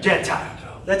what?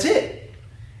 Gentile. That's it.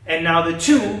 And now the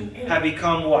two have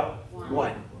become what?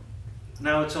 One.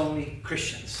 Now it's only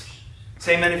Christians.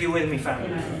 Say amen if you're with me,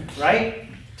 family. Right?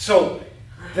 So,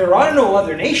 there are no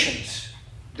other nations.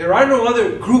 There are no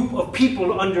other group of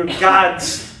people under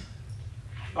God's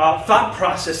thought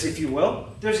process, if you will.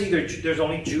 There's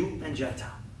only Jew and Gentile.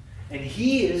 And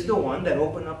he is the one that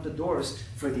opened up the doors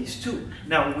for these two.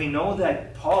 Now, we know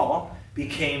that Paul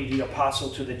became the apostle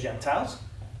to the Gentiles.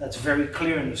 That's very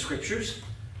clear in the scriptures,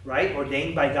 right?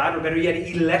 Ordained by God, or better yet,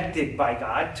 elected by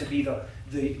God to be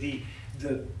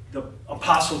the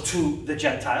apostle to the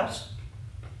Gentiles.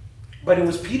 But it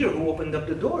was Peter who opened up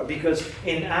the door, because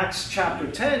in Acts chapter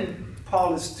 10,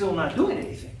 Paul is still not doing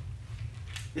anything.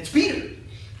 It's Peter.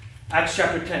 Acts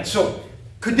chapter 10. So,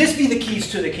 could this be the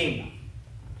keys to the kingdom?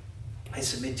 I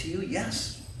submit to you,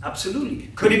 yes,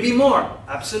 absolutely. Could it be more?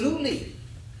 Absolutely.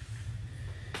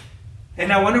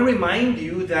 And I want to remind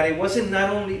you that it wasn't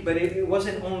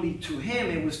only to him,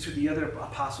 it was to the other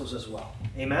apostles as well.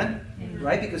 Amen? Amen.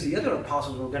 Right? Because the other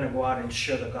apostles were going to go out and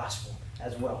share the gospel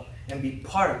as well and be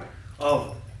part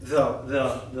of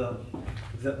the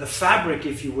fabric,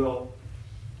 if you will,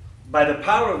 by the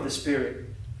power of the Spirit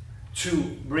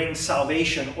to bring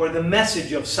salvation, or the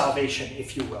message of salvation,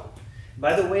 if you will.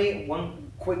 By the way,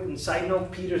 one quick side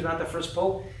note, Peter's not the first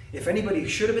pope. If anybody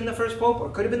should have been the first pope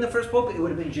or could have been the first pope, it would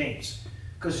have been James.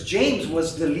 Because James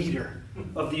was the leader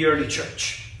of the early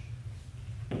church.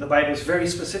 The Bible is very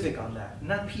specific on that,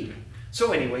 not Peter.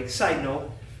 So anyway, side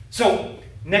note. So,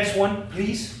 next one,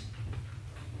 please.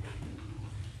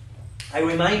 I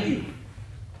remind you,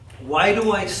 why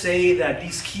do I say that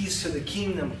these keys to the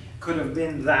kingdom could have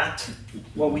been that,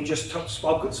 what we just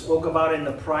spoke about in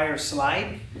the prior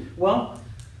slide? Well,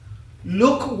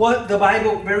 look what the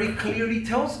Bible very clearly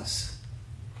tells us.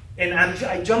 And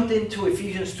I jumped into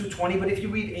Ephesians 2:20, but if you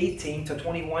read 18 to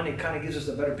 21, it kind of gives us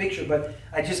a better picture. But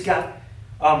I just got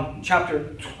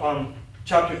chapter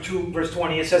 2, verse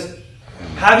 20. It says,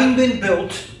 having been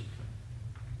built,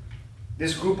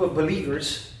 this group of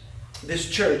believers, this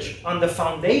church, on the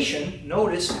foundation,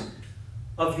 notice,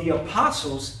 of the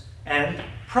apostles and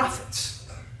prophets.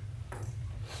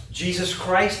 Jesus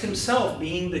Christ himself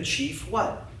being the chief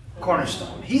what?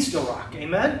 Cornerstone. He's the rock.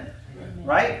 Amen?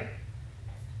 Right?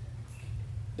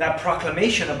 That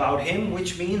proclamation about him,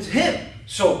 which means him.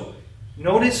 So,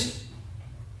 notice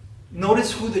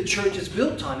who the church is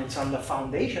built on. It's on the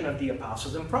foundation of the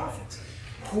apostles and prophets,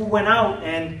 who went out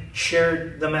and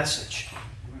shared the message.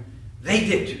 They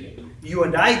did. You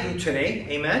and I do today.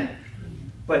 Amen?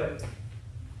 But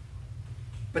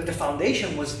the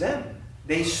foundation was them.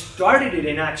 They started it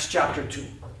in Acts chapter 2.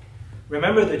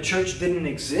 Remember, the church didn't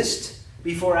exist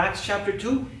before Acts chapter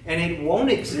 2, and it won't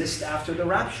exist after the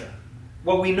rapture.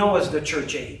 What we know as the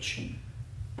church age.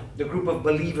 The group of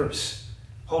believers.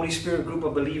 Holy Spirit group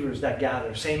of believers that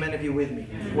gather. Say amen if you're with me.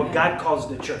 What God calls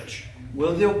the church.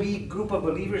 Will there be a group of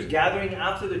believers gathering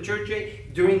after the church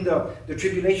age during the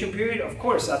tribulation period? Of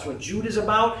course, that's what Jude is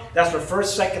about. That's what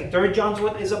 1st, 2nd, 3rd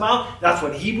John is about. That's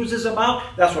what Hebrews is about.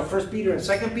 That's what 1 Peter and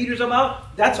 2 Peter is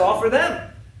about. That's all for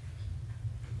them.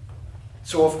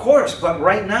 So of course, but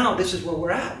right now, this is where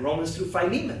we're at. Romans through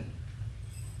Philemon.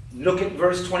 Look at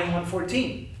verse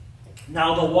 21:14.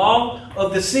 Now the wall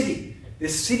of the city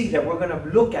this city that we're going to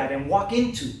look at and walk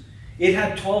into, it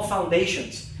had 12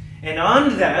 foundations. And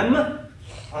on them,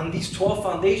 on these 12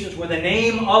 foundations, were the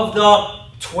name of the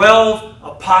 12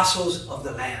 apostles of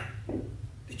the Lamb.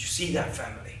 Did you see that,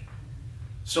 family?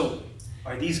 So,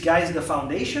 are these guys the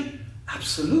foundation?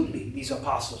 Absolutely, these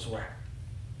apostles were.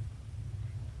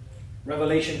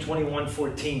 Revelation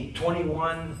 21:14.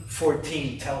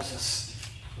 21:14 tells us.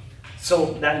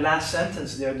 So, that last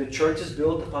sentence there, the church is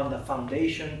built upon the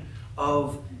foundation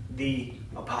of the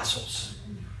apostles.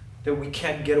 That we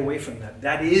can't get away from that.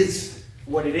 That is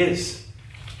what it is.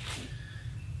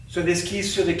 So this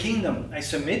keys to the kingdom, I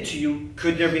submit to you.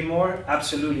 Could there be more?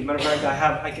 Absolutely. Matter of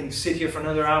fact, I can sit here for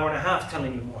another hour and a half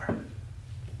telling you more.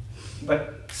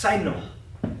 But side note.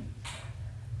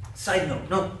 Side note.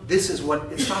 No, this is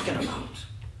what it's talking about.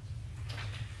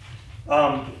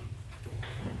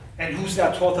 And who's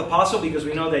that 12th apostle? Because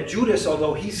we know that Judas,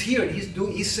 although he's here,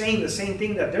 he's saying the same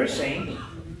thing that they're saying,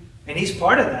 and he's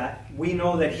part of that. We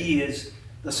know that he is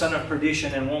the son of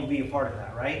perdition and won't be a part of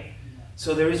that, right?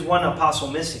 So there is one apostle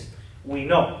missing. We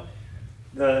know.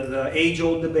 The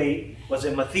age-old debate, was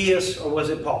it Matthias or was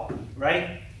it Paul,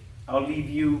 right? I'll leave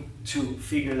you to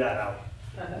figure that out.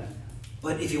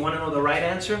 But if you want to know the right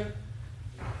answer,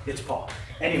 it's Paul.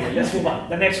 Anyway, let's move on.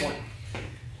 The next one.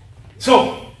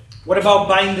 So, what about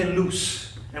bind and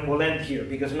loose? And we'll end here,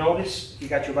 because notice, you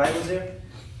got your Bibles there?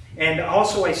 And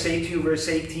also I say to you, verse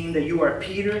 18, that you are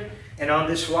Peter, and on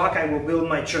this rock I will build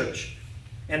my church,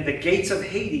 and the gates of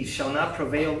Hades shall not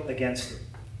prevail against it.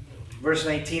 Verse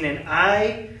 19, and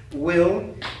I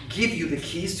will give you the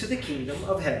keys to the kingdom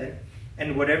of heaven,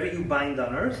 and whatever you bind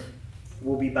on earth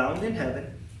will be bound in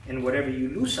heaven, and whatever you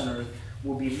loose on earth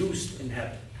will be loosed in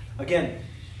heaven. Again,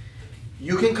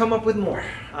 you can come up with more,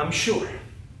 I'm sure.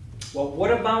 Well,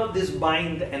 what about this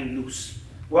bind and loose?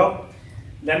 Well,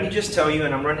 let me just tell you,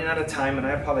 and I'm running out of time, and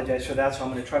I apologize for that, so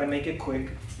I'm going to try to make it quick.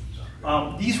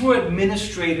 These were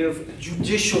administrative,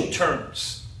 judicial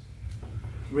terms.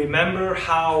 Remember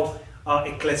how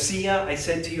ecclesia, I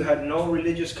said to you, had no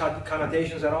religious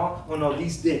connotations at all? Oh no,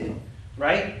 these did,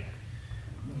 right?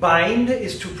 Bind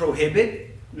is to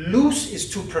prohibit, loose is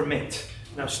to permit.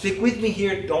 Now stick with me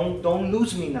here, don't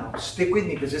lose me now. Stick with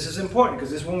me, because this is important,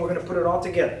 because this is when we're going to put it all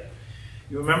together.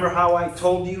 You remember how I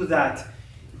told you that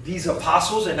these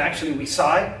apostles, and actually we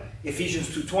saw it, Ephesians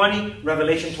 2:20,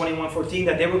 Revelation 21:14,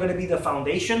 that they were going to be the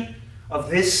foundation of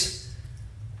this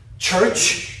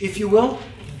church, if you will,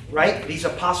 right? These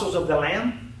apostles of the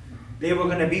Lamb, they were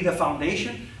going to be the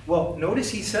foundation. Well, notice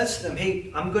he says to them,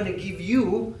 hey, I'm going to give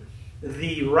you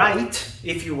the right,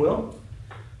 if you will,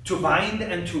 to bind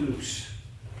and to loose.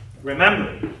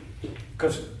 Remember,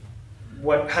 because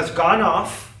what has gone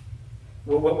off,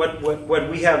 what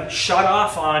we have shut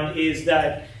off on is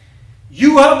that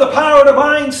you have the power to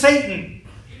bind Satan.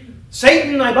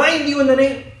 Satan, I bind you in the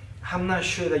name. I'm not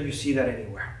sure that you see that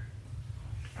anywhere.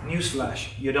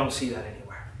 Newsflash, you don't see that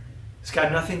anywhere. It's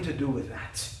got nothing to do with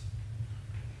that.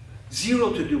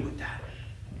 Zero to do with that.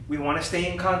 We want to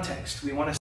stay in context. We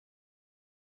want to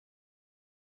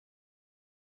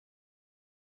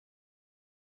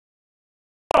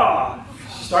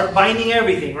start binding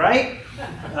everything, right?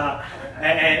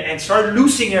 And start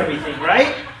loosing everything,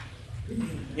 right?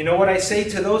 You know what I say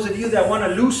to those of you that want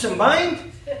to loose and bind?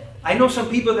 I know some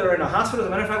people that are in a hospital. As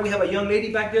a matter of fact, we have a young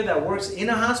lady back there that works in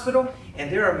a hospital, and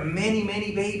there are many,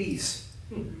 many babies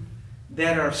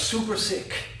that are super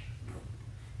sick.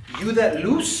 You that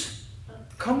loose,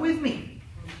 come with me.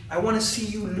 I want to see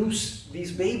you loose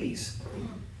these babies.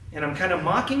 And I'm kind of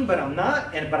mocking, but I'm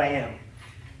not, but I am.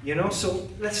 You know, so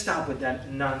let's stop with that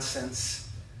nonsense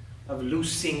of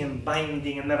loosing and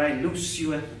binding, and that I loose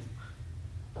you and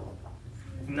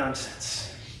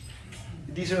nonsense.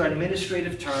 These are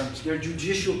administrative terms. They're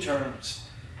judicial terms.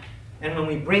 And when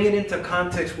we bring it into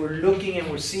context, we're looking and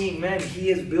we're seeing, man, he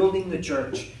is building the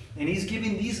church. And he's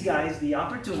giving these guys the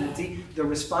opportunity, the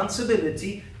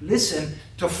responsibility, listen,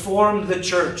 to form the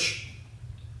church.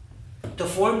 To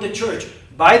form the church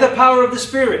by the power of the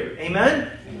Spirit.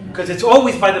 Amen? Because it's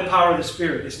always by the power of the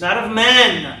Spirit. It's not of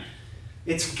man.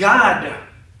 It's God.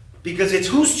 Because it's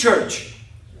whose church?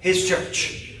 His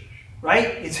church. Right?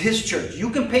 It's His church. You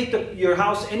can paint your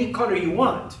house any color you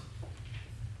want.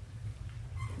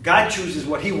 God chooses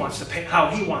what He wants to paint, how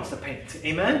He wants to paint.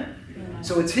 Amen? Amen.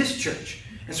 So it's His church.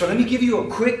 And so let me give you a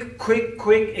quick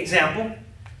example.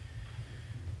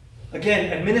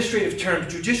 Again, administrative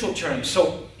terms, judicial terms.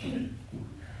 So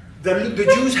the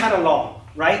Jews had a law,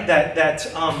 right? That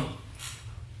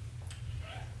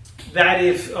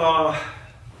if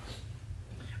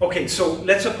okay, so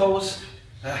let's suppose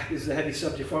this is a heavy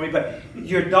subject for me, but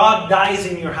your dog dies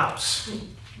in your house.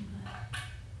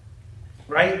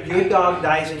 right? Your dog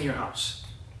dies in your house.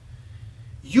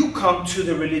 You come to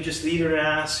the religious leader and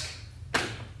ask,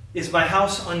 is my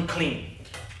house unclean?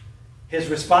 His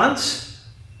response,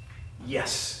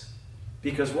 yes.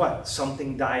 Because what?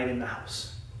 Something died in the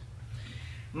house.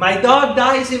 My dog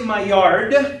dies in my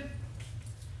yard.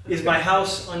 Is my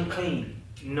house unclean?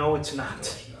 No, it's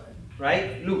not.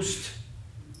 Right? Loosed.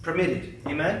 Permitted.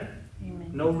 Amen?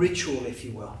 Amen. No ritual, if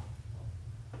you will.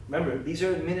 Remember, these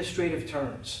are administrative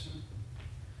terms.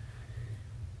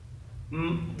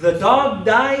 The dog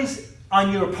dies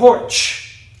on your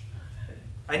porch.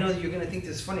 I know that you're going to think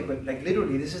this is funny, but like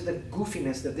literally, this is the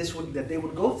goofiness that they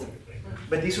would go through.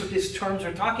 But these are what these terms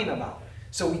are talking about.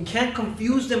 So we can't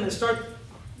confuse them and start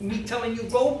me telling you,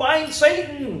 go bind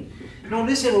Satan. No,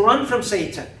 listen, run from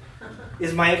Satan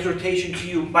is my exhortation to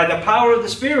you by the power of the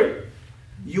Spirit.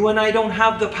 You and I don't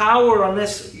have the power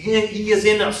unless He is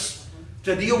in us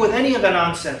to deal with any of the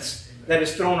nonsense that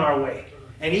is thrown our way.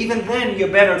 And even then, you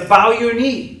better bow your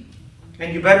knee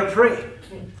and you better pray,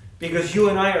 because you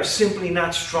and I are simply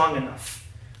not strong enough.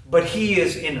 But He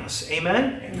is in us.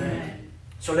 Amen? Amen.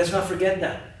 So let's not forget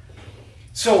that.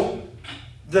 So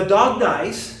the dog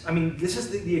dies. I mean, this is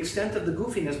the extent of the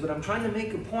goofiness, but I'm trying to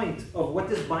make a point of what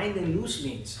this bind and loose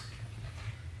means.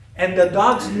 And the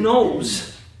dog's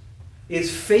nose is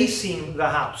facing the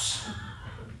house.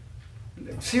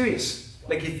 Serious.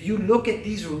 Like if you look at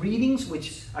these readings,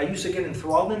 which I used to get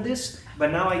enthralled in this,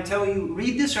 but now I tell you,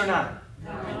 read this or not?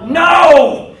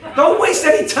 No! Don't waste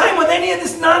any time with any of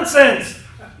this nonsense.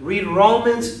 Read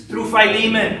Romans through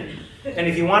Philemon. And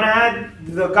if you want to add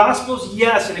the Gospels,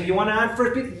 yes. And if you want to add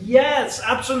 1 Peter, yes,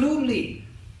 absolutely.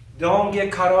 Don't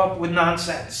get caught up with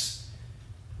nonsense.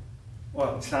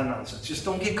 Well, it's not nonsense. Just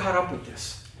don't get caught up with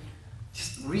this.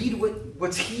 Just read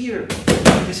what's here.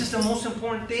 This is the most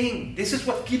important thing. This is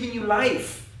what's giving you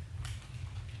life.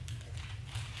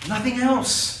 Nothing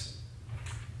else.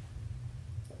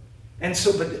 And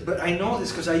so, but I know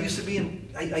this because I used to be in,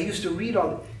 I used to read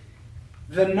all.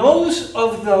 The nose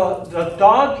of the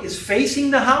dog is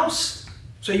facing the house.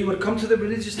 So you would come to the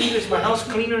religious leader, is my house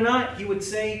clean or not? He would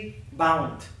say,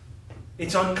 bound.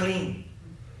 It's unclean.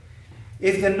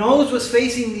 If the nose was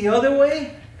facing the other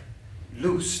way,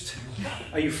 loosed.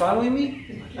 Are you following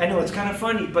me? I know it's kind of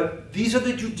funny, but these are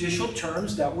the judicial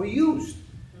terms that were used.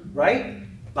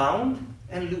 Right? Bound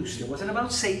and loosed. It wasn't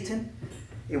about Satan.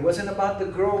 It wasn't about the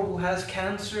girl who has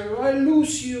cancer. I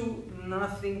loose you.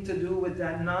 Nothing to do with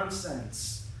that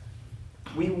nonsense.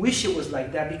 We wish it was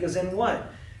like that, because then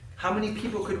what? How many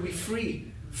people could we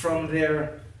free from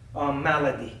their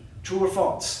malady? True or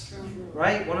false?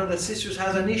 Right? One of the sisters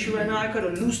has an issue right now. I could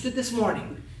have loosed it this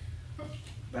morning,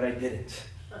 but I didn't.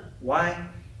 Why?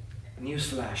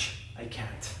 Newsflash, I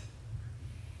can't.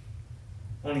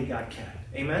 Only God can.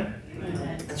 Amen?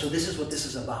 Amen? And so this is what this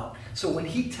is about. So when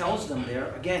he tells them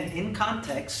there, again, in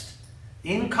context,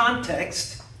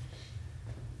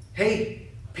 hey,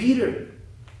 Peter,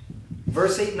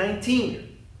 verse 8:19,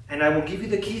 and I will give you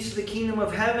the keys to the kingdom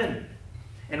of heaven.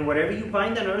 And whatever you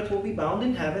bind on earth will be bound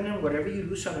in heaven, and whatever you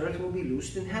loose on earth will be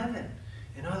loosed in heaven.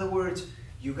 In other words,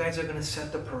 you guys are going to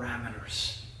set the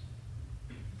parameters.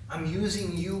 I'm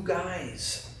using you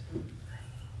guys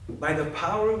by the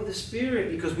power of the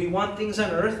Spirit, because we want things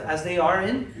on earth as they are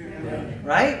in heaven.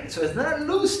 Right? So it's not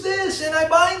loose this and I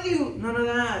bind you. None of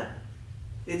that.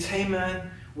 It's, hey man,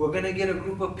 we're going to get a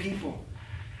group of people,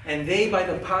 and they, by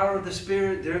the power of the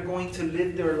Spirit, they're going to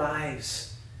live their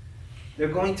lives. They're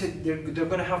going to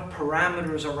have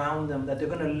parameters around them, that they're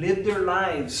going to live their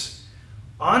lives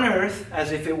on earth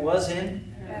as if it was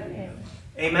in heaven.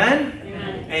 Amen?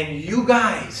 Amen? And you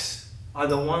guys are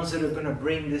the ones that are going to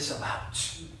bring this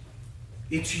about.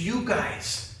 It's you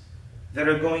guys that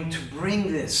are going to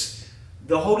bring this.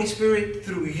 The Holy Spirit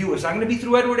through you. It's not going to be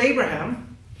through Edward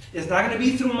Abraham. It's not going to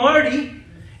be through Marty.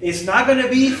 It's not going to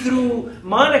be through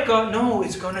Monica. No,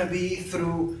 it's going to be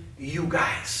through you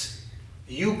guys.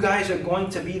 You guys are going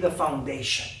to be the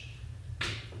foundation.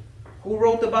 Who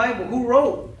wrote the Bible? Who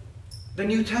wrote the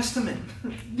New Testament?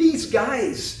 These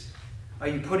guys. Are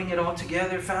you putting it all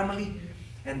together, family?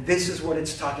 And this is what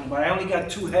it's talking about. I only got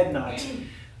 2 head nods.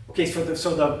 Okay, so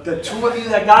the 2 of you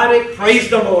that got it, praise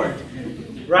the Lord.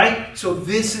 Right? So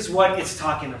this is what it's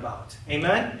talking about.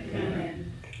 Amen?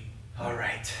 Amen. All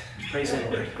right. Praise the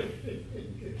Lord.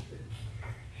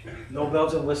 No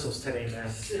bells and whistles today,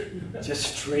 man.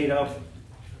 Just straight up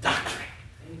doctrine.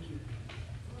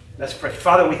 Let's pray.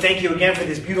 Father, we thank you again for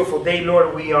this beautiful day,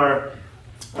 Lord. We are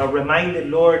reminded,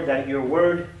 Lord, that your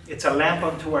word, it's a lamp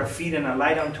unto our feet and a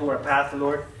light unto our path,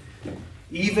 Lord.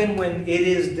 Even when it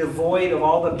is devoid of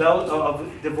all the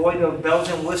devoid of bells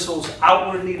and whistles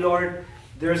outwardly, Lord,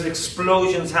 there's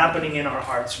explosions happening in our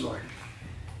hearts, Lord.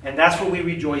 And that's what we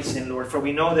rejoice in, Lord. For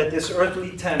we know that this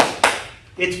earthly tent,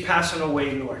 it's passing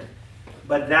away, Lord.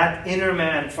 But that inner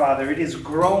man, Father, it is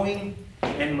growing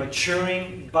and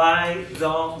maturing by the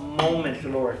moment,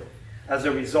 Lord, as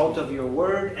a result of your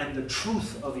word and the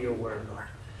truth of your word, Lord.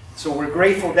 So we're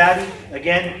grateful, Daddy,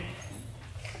 again,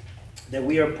 that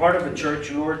we are part of a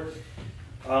church, Lord,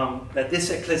 that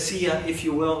this ecclesia, if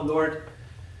you will, Lord,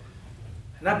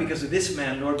 not because of this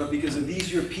man, Lord, but because of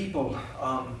these your people,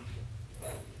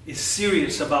 is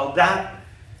serious about that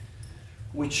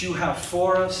which you have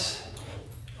for us,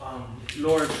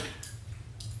 Lord,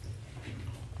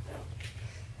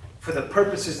 for the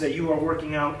purposes that you are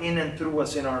working out in and through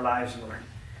us in our lives, Lord.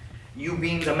 You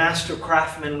being the master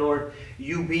craftsman, Lord,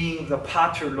 you being the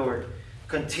potter, Lord,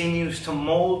 continues to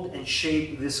mold and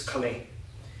shape this clay,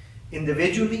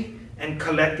 individually and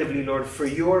collectively, Lord, for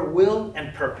your will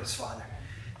and purpose, Father.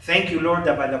 Thank you, Lord,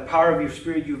 that by the power of your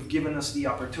Spirit, you've given us the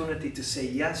opportunity to say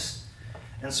yes.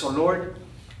 And so, Lord,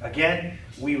 again,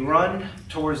 we run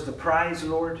towards the prize,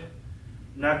 Lord,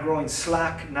 not growing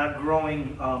slack, not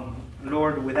growing,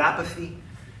 Lord, with apathy.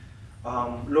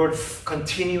 Lord,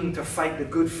 continuing to fight the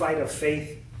good fight of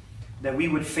faith, that we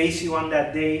would face you on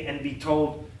that day and be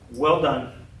told, well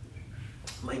done,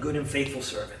 my good and faithful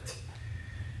servant.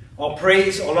 All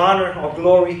praise, all honor, all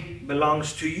glory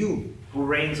belongs to you who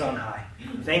reigns on high.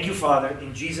 Thank you, Father.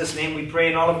 In Jesus' name we pray,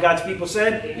 and all of God's people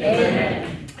said,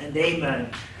 amen and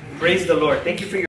amen. Praise the Lord. Thank you for your